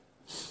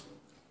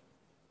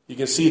 You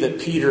can see that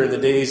Peter, in the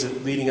days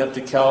leading up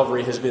to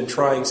Calvary, has been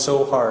trying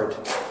so hard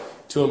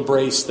to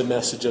embrace the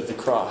message of the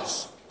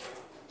cross.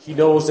 He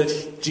knows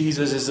that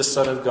Jesus is the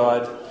Son of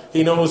God.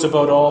 He knows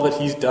about all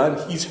that he's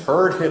done. He's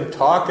heard him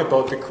talk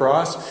about the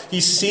cross.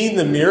 He's seen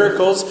the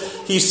miracles.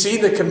 He's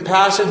seen the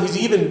compassion. He's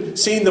even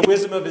seen the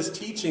wisdom of his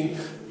teaching.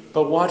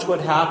 But watch what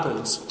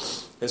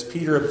happens as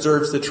Peter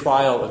observes the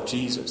trial of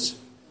Jesus.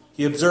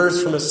 He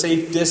observes from a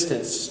safe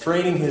distance,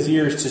 straining his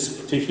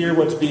ears to hear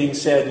what's being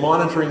said,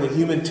 monitoring the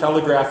human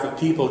telegraph of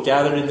people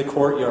gathered in the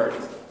courtyard,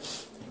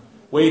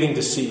 waiting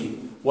to see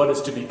what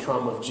is to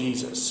become of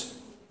Jesus.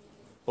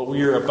 What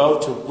we are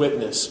about to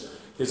witness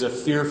is a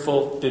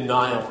fearful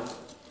denial.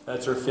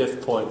 That's our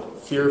fifth point.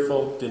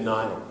 Fearful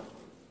denial.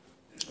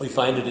 We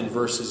find it in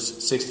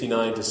verses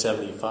 69 to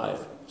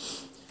 75.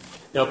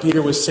 Now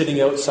Peter was sitting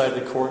outside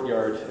the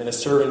courtyard, and a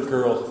servant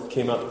girl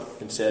came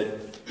up and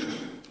said,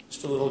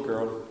 just a little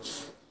girl,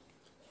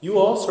 "You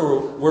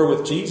also were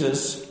with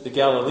Jesus, the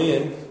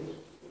Galilean."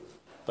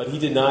 But he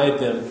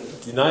denied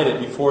it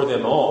before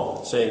them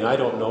all, saying, "I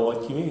don't know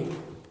what you mean."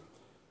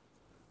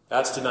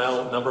 That's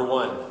denial number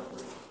one.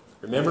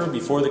 Remember,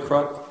 before the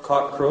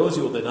cock crows,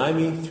 you will deny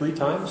me 3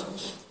 times.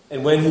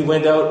 And when he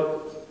went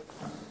out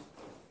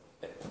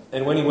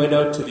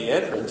to the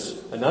entrance,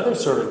 another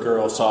servant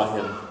girl saw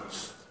him,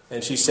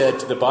 and she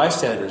said to the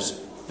bystanders,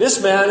 "This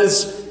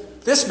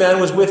man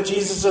was with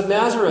Jesus of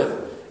Nazareth."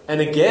 And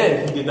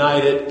again he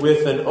denied it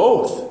with an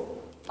oath,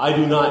 "I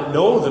do not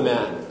know the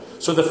man."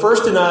 So the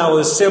first denial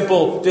is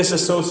simple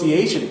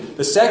disassociation.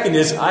 The second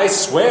is, "I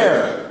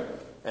swear."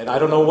 And I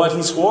don't know what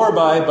he swore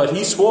by, but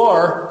he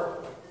swore,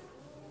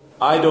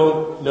 "I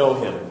don't know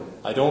him.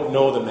 I don't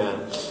know the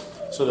man."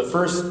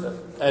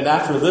 And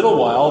after a little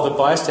while, the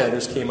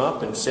bystanders came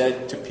up and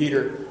said to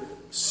Peter,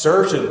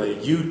 "Certainly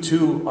you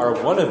too are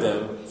one of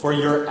them, for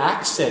your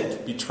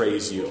accent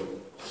betrays you."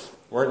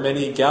 Weren't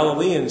many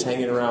Galileans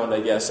hanging around,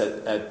 I guess,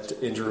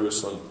 in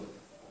Jerusalem.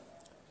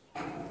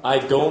 "I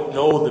don't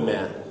know the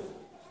man."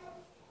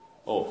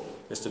 Oh,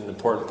 just an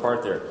important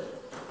part there.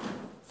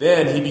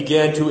 Then he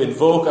began to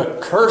invoke a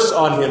curse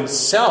on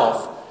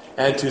himself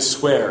and to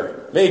swear,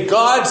 "May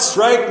God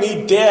strike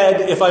me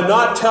dead if I'm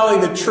not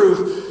telling the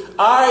truth.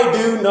 I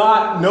do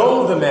not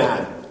know the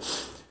man."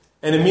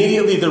 And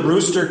immediately the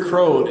rooster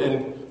crowed,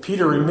 and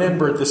Peter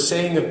remembered the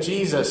saying of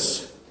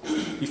Jesus,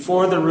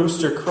 "Before the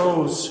rooster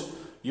crows,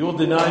 you will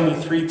deny me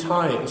 3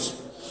 times."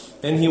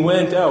 And he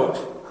went out,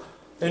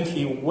 and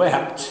he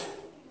wept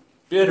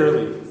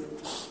bitterly.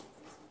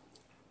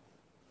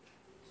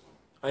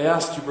 I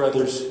ask you,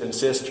 brothers and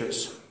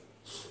sisters,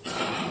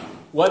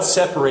 what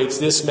separates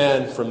this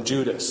man from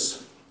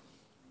Judas?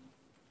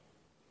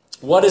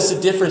 What is the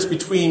difference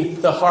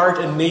between the heart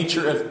and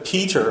nature of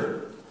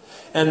Peter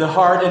and the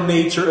heart and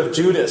nature of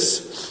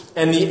Judas?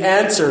 And the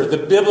answer, the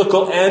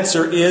biblical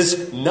answer,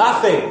 is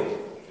nothing.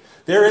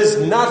 There is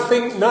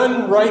nothing,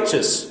 none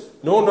righteous,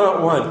 no,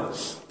 not one.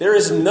 There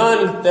is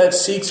none that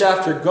seeks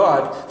after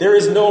God. There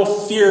is no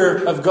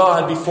fear of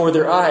God before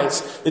their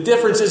eyes. The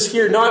difference is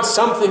here not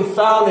something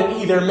found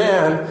in either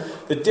man.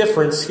 The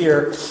difference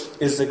here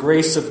is the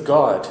grace of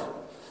God.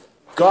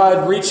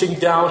 God reaching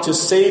down to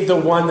save the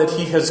one that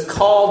he has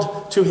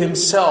called to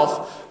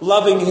himself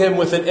loving him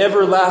with an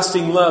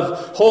everlasting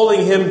love,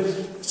 holding him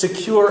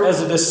secure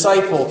as a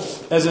disciple,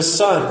 as a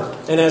son,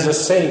 and as a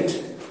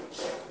saint.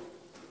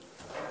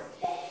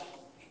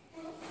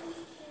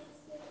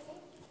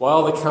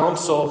 While the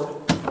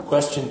council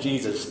questioned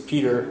Jesus,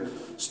 Peter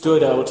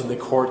stood out in the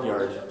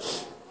courtyard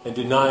and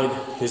denied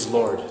his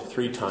Lord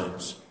 3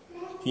 times.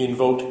 He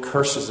invoked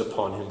curses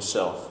upon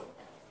himself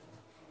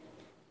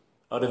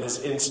out of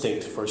his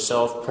instinct for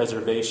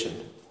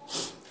self-preservation.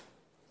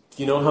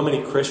 Do you know how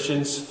many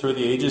Christians through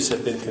the ages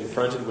have been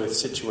confronted with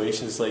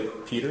situations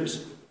like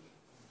Peter's?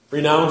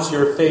 Renounce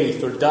your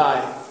faith or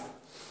die.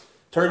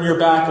 Turn your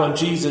back on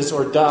Jesus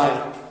or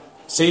die.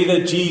 Say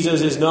that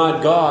Jesus is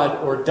not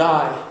God or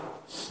die.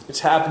 It's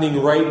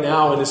happening right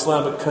now in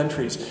Islamic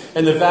countries.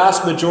 And the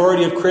vast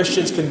majority of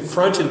Christians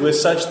confronted with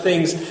such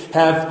things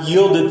have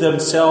yielded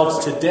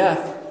themselves to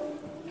death.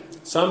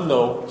 Some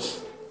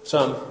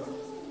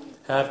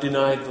have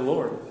denied the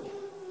Lord.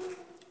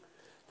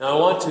 Now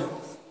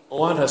I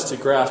want us to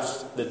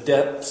grasp the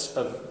depths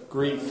of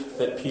grief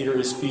that Peter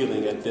is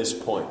feeling at this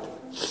point.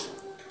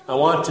 I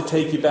want to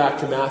take you back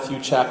to Matthew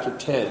chapter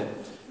 10,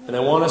 and I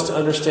want us to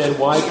understand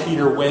why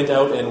Peter went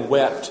out and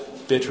wept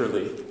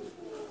bitterly.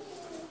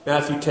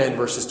 Matthew 10,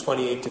 verses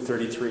 28 to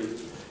 33.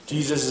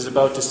 Jesus is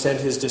about to send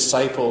his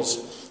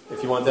disciples.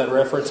 If you want that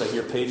reference, I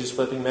hear pages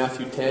flipping.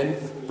 Matthew 10,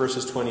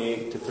 verses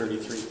 28 to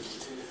 33.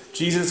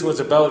 Jesus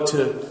was about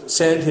to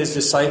send his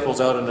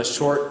disciples out on a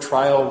short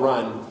trial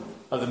run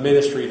of the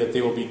ministry that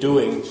they will be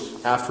doing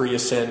after he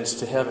ascends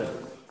to heaven.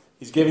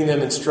 He's giving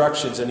them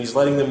instructions, and he's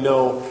letting them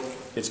know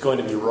it's going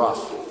to be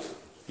rough.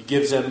 He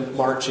gives them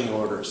marching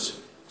orders.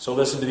 So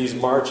listen to these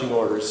marching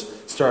orders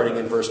starting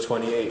in verse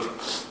 28.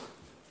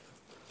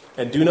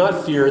 And do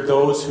not fear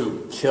those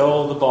who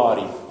kill the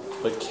body,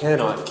 but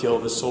cannot kill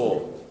the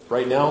soul.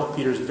 Right now,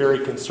 Peter's very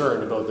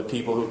concerned about the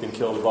people who can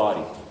kill the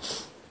body.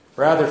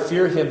 Rather,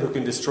 fear him who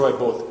can destroy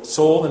both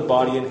soul and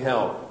body in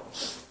hell.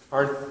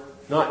 Are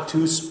not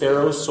 2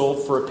 sparrows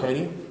sold for a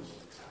penny?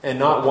 And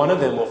not one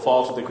of them will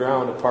fall to the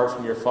ground apart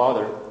from your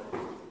Father.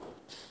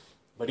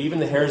 But even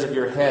the hairs of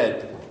your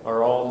head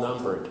are all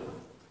numbered.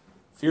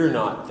 Fear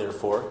not,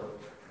 therefore.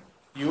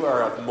 You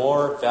are of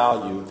more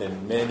value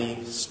than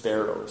many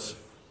sparrows.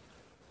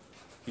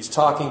 He's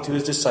talking to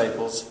his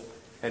disciples,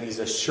 and he's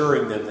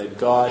assuring them that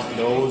God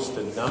knows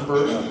the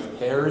number of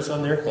hairs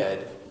on their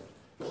head.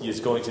 He is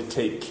going to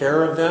take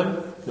care of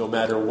them no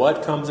matter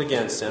what comes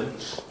against them.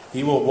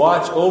 He will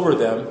watch over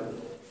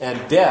them,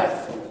 and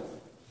death,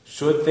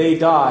 should they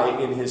die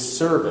in his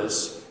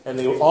service, and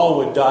they all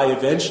would die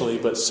eventually,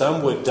 but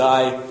some would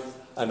die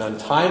an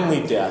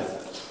untimely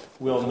death,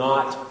 will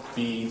not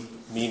be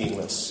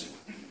meaningless.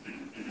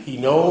 He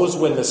knows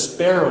when the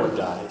sparrow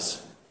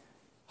dies,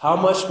 how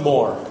much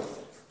more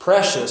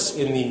precious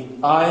in the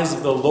eyes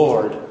of the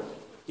Lord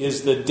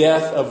is the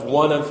death of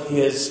one of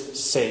his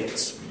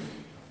saints.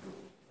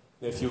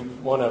 If you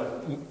want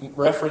a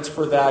reference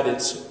for that,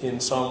 it's in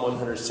Psalm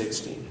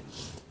 116.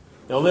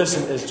 Now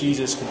listen as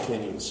Jesus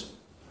continues.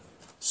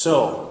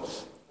 So,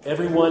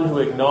 everyone who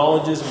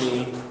acknowledges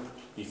me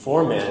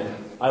before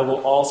men, I will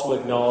also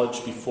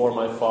acknowledge before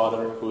my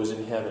Father who is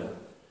in heaven.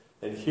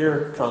 And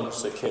here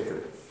comes the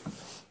kicker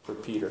for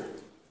Peter.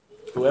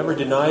 Whoever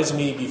denies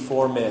me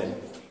before men,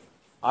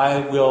 I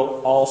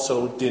will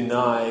also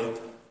deny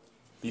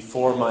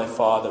before my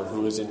Father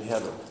who is in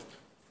heaven.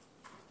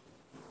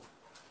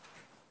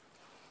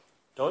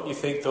 Don't you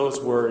think those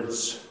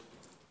words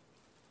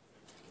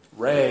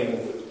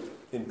rang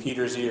in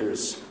Peter's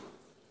ears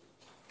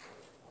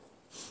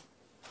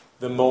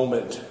the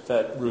moment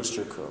that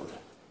rooster crowed?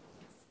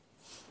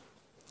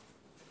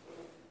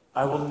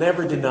 I will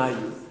never deny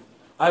you.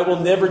 I will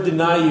never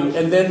deny you.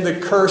 And then the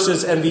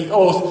curses and the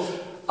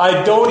oath.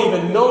 I don't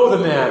even know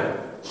the man.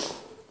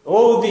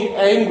 Oh, the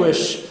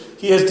anguish.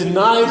 He has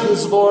denied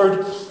his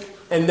Lord,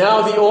 and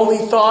now the only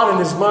thought in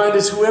his mind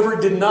is, whoever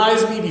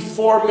denies me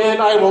before men,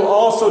 I will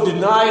also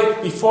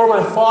deny before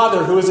my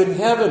Father who is in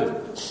heaven.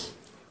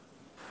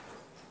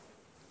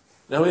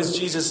 Now, is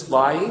Jesus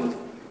lying?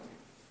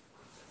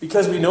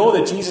 Because we know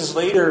that Jesus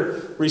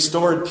later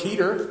restored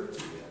Peter.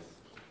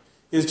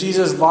 Is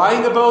Jesus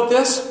lying about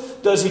this?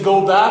 Does he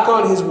go back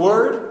on his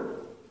word?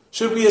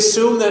 Should we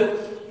assume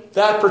that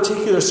that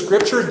particular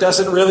scripture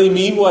doesn't really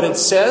mean what it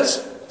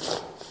says?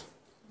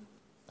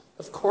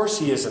 Of course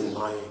he isn't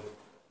lying.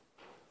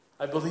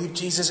 I believe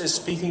Jesus is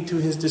speaking to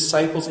his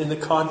disciples in the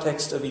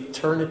context of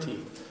eternity,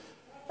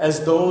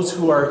 as those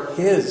who are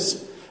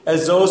his,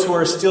 as those who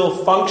are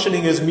still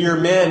functioning as mere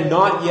men,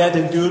 not yet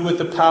endued with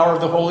the power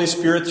of the Holy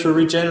Spirit through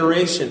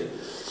regeneration.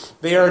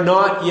 They are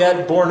not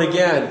yet born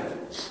again.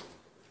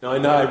 Now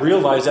I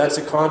realize that's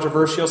a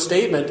controversial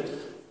statement,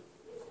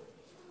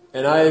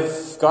 and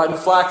I've gotten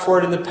flack for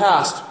it in the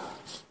past,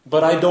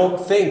 but I don't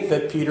think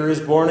that Peter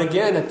is born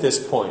again at this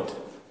point.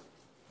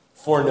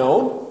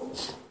 Foreknown?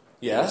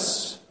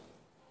 Yes.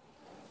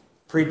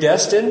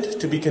 Predestined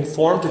to be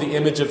conformed to the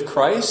image of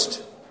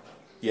Christ?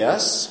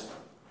 Yes.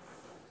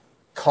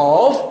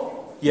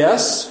 Called?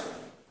 Yes.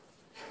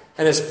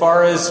 And as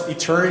far as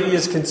eternity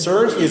is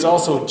concerned, he is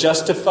also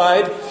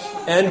justified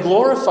and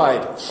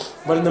glorified.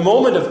 But in the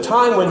moment of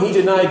time when he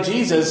denied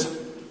Jesus,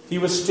 he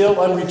was still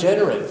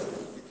unregenerate.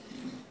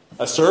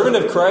 A servant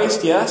of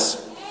Christ,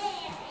 yes.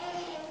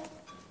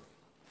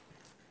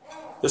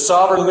 The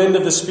sovereign wind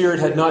of the Spirit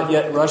had not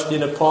yet rushed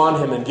in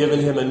upon him and given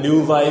him a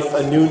new life,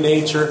 a new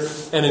nature,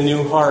 and a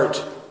new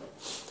heart.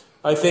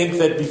 I think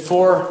that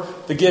before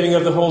the giving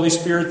of the Holy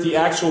Spirit, the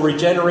actual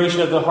regeneration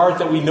of the heart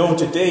that we know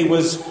today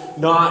was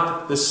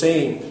not the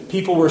same.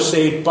 People were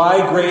saved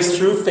by grace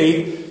through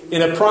faith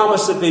in a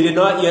promise that they did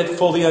not yet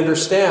fully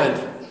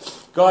understand.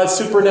 God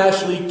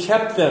supernaturally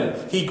kept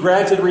them. He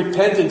granted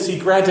repentance. He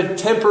granted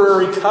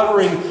temporary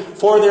covering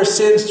for their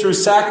sins through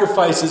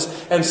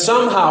sacrifices. And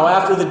somehow,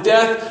 after the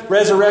death,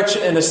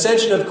 resurrection, and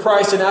ascension of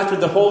Christ, and after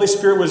the Holy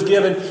Spirit was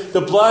given, the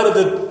blood of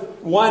the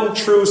one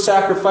true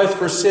sacrifice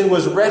for sin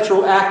was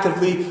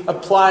retroactively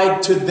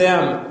applied to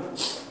them.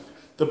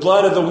 The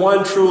blood of the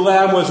one true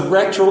Lamb was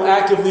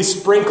retroactively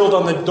sprinkled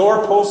on the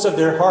doorposts of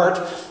their heart,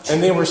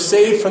 and they were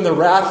saved from the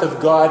wrath of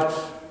God,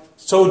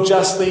 so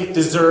justly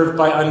deserved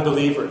by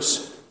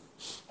unbelievers.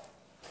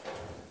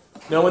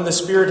 Now, when the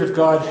Spirit of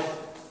God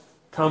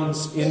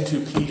comes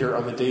into Peter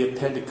on the day of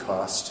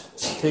Pentecost,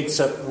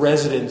 takes up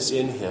residence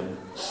in him,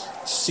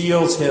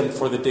 seals him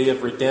for the day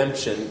of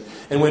redemption,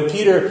 and when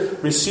Peter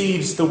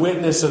receives the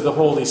witness of the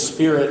Holy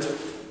Spirit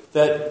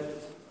that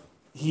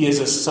he is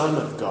a son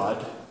of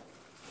God,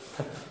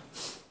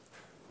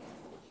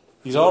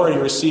 he's already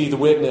received the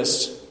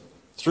witness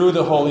through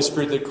the Holy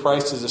Spirit that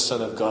Christ is the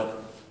Son of God.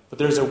 But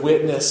there's a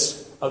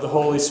witness of the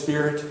Holy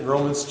Spirit in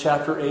Romans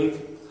chapter 8.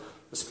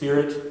 The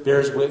Spirit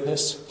bears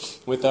witness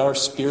with our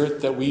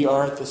spirit that we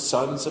are the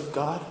sons of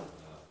God.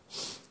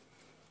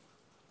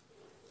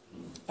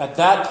 At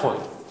that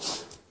point,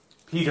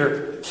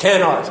 Peter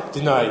cannot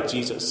deny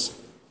Jesus.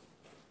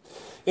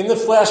 In the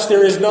flesh,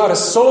 there is not a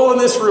soul in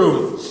this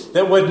room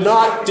that would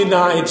not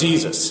deny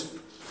Jesus.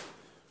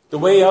 The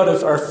way out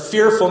of our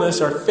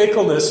fearfulness, our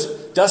fickleness,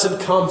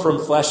 doesn't come from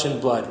flesh and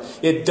blood.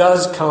 It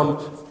doesn't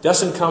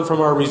come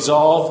from our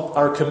resolve,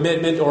 our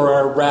commitment, or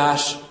our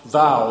rash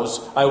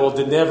vows. I will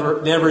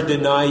never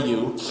deny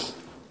you.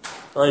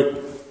 Or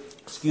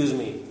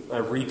I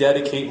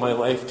rededicate my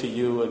life to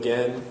you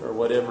again, or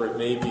whatever it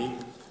may be.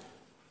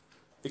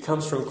 It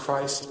comes from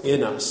Christ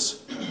in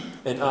us,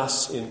 and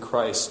us in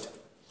Christ.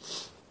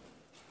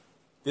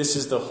 This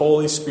is the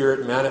Holy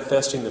Spirit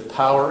manifesting the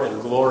power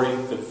and glory,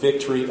 the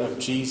victory of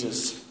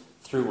Jesus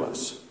through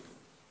us.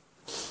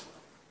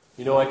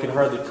 You know, I can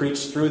hardly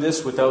preach through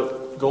this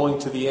without going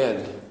to the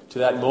end, to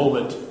that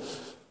moment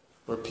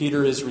where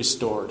Peter is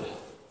restored.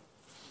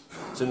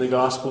 It's in the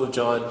Gospel of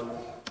John.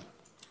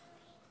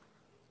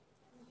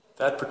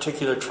 That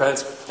particular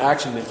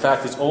transaction, in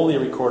fact, is only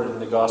recorded in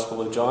the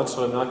Gospel of John,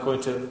 so I'm not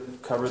going to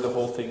cover the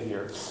whole thing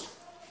here.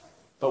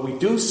 But we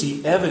do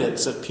see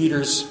evidence of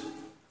Peter's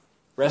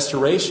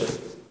restoration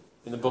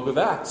in the book of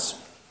Acts.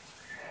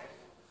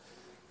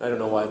 I don't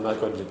know why I'm not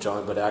going to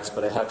John but Acts,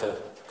 but I have to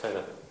kind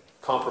of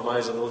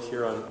compromise a little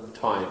here on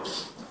time.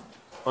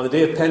 On the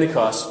day of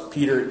Pentecost,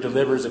 Peter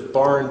delivers a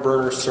barn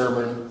burner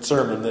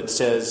sermon that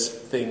says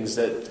things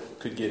that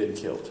could get him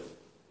killed.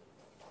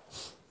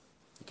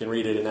 You can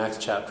read it in Acts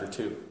chapter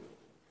 2,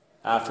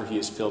 after he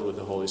is filled with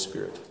the Holy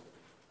Spirit.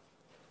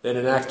 Then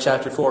in Acts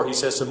chapter 4, he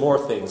says some more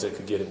things that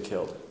could get him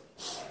killed.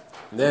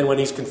 And then when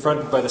he's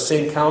confronted by the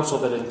same council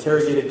that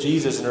interrogated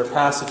Jesus in our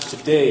passage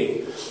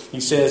today, he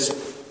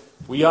says,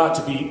 we ought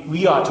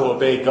to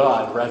obey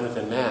God rather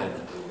than man.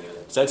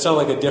 Does that sound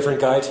like a different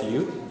guy to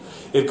you?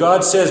 If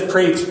God says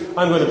preach,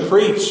 I'm going to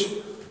preach.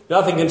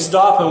 Nothing can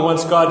stop him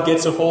once God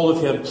gets a hold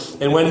of him.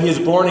 And when he is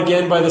born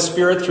again by the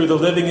Spirit through the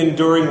living,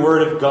 enduring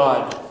Word of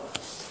God.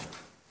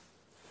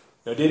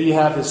 Now, did he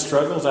have his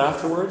struggles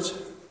afterwards?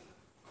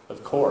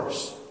 Of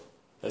course.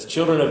 As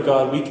children of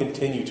God, we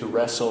continue to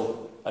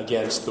wrestle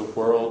against the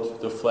world,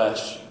 the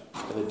flesh,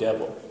 and the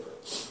devil.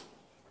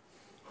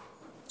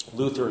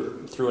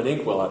 Luther threw an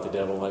inkwell at the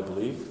devil, I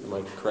believe. Am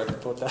I correct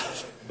about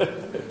that?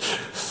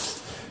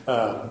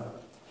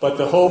 But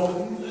the hope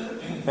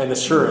and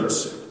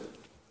assurance,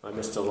 I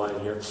missed a line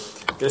here.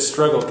 This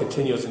struggle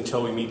continues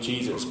until we meet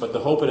Jesus. But the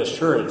hope and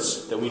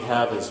assurance that we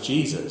have as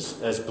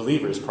Jesus, as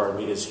believers,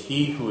 is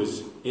he who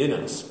is in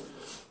us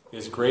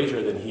is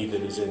greater than he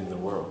that is in the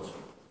world.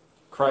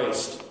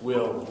 Christ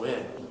will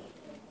win.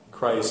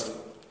 Christ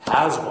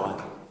has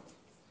won.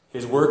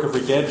 His work of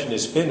redemption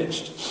is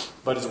finished.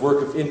 But his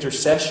work of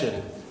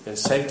intercession and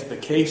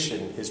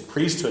sanctification, his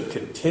priesthood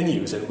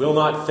continues and will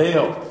not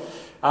fail.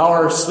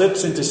 Our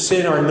slips into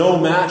sin are no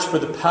match for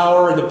the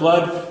power and the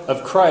blood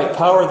of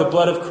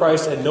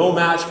Christ, and no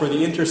match for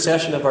the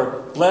intercession of our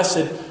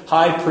blessed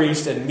high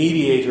priest and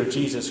mediator,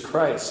 Jesus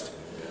Christ.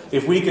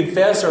 If we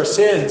confess our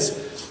sins,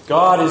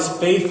 God is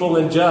faithful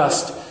and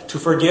just to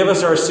forgive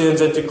us our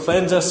sins and to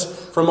cleanse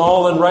us from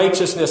all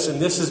unrighteousness. And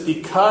this is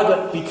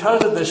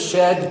because of the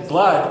shed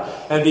blood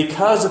and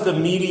because of the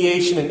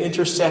mediation and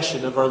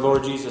intercession of our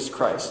Lord Jesus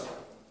Christ.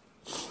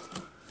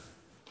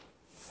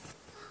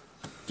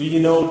 Do you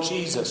know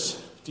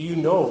Jesus? Do you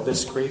know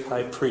this great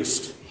high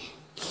priest?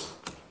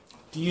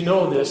 Do you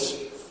know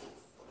this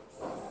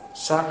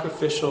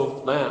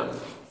sacrificial lamb?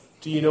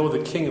 Do you know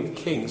the King of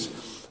Kings?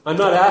 I'm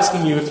not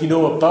asking you if you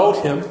know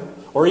about him,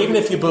 or even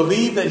if you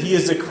believe that he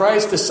is the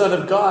Christ, the Son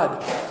of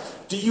God.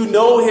 Do you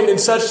know him in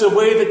such a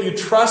way that you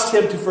trust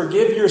him to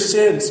forgive your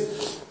sins,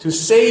 to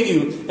save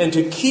you, and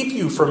to keep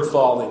you from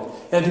falling,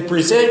 and to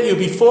present you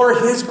before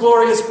his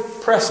glorious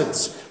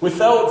presence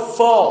without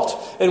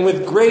fault and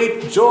with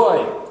great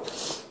joy?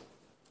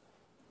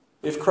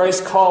 If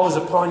Christ's call is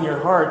upon your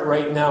heart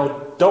right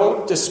now,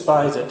 don't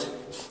despise it.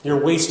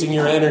 You're wasting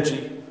your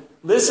energy.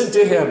 Listen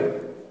to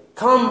him.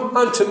 Come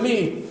unto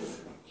me,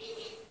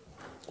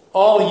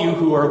 all you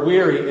who are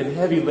weary and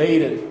heavy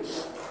laden.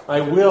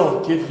 I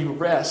will give you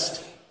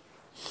rest.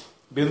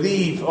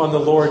 Believe on the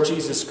Lord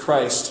Jesus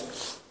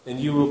Christ, and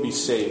you will be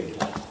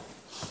saved.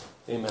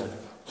 Amen.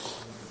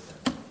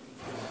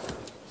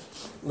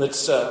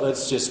 Let's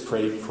just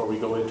pray before we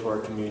go into our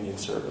communion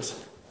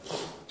service.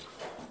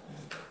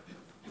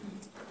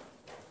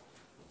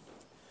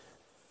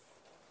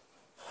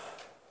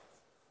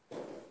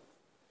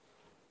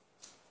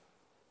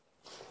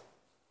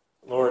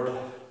 Lord,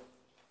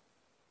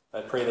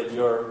 I pray that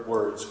your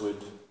words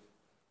would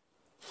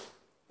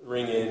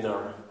ring in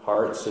our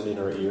hearts and in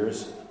our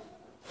ears.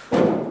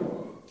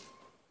 And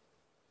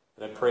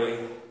I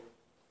pray,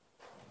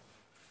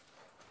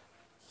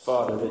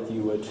 Father, that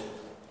you would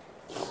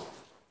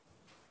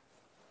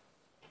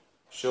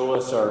show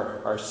us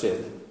our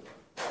sin.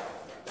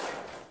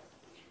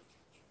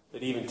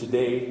 That even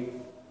today,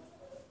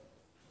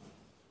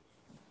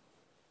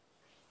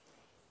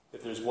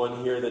 if there's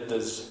one here that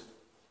does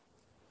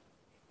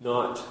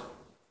not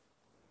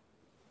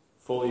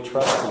fully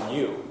trust in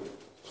you,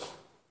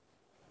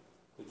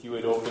 that you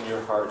would open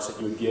your hearts,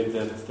 that you would give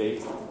them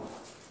faith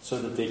so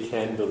that they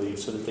can believe,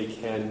 so that they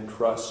can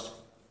trust,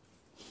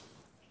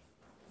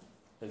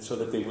 and so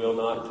that they will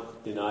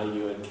not deny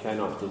you and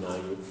cannot deny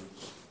you.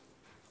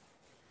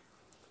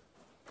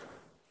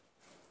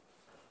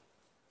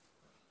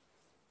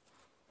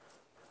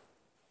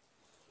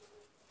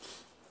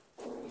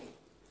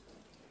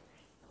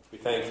 We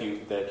thank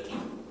you that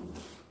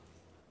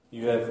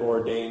you have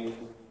ordained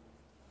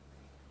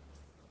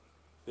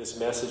this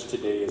message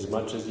today as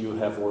much as you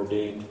have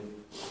ordained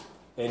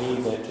any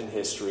event in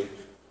history.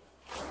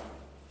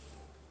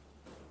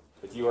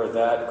 That you are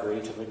that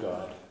great of a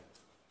God.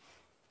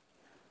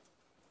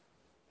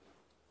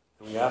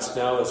 And we ask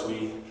now, as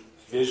we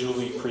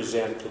visually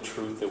present the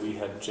truth that we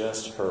have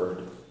just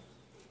heard,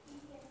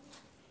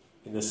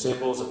 in the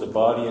symbols of the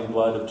body and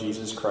blood of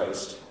Jesus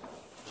Christ,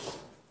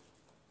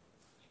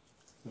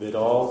 that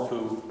all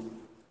who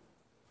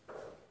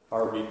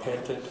are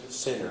repentant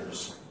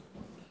sinners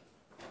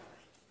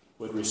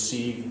would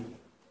receive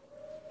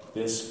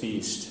this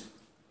feast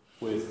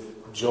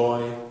with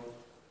joy,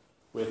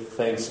 with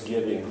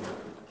thanksgiving,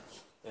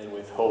 and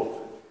with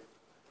hope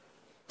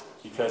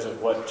because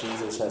of what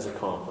Jesus has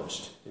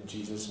accomplished. In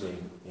Jesus'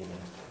 name, amen.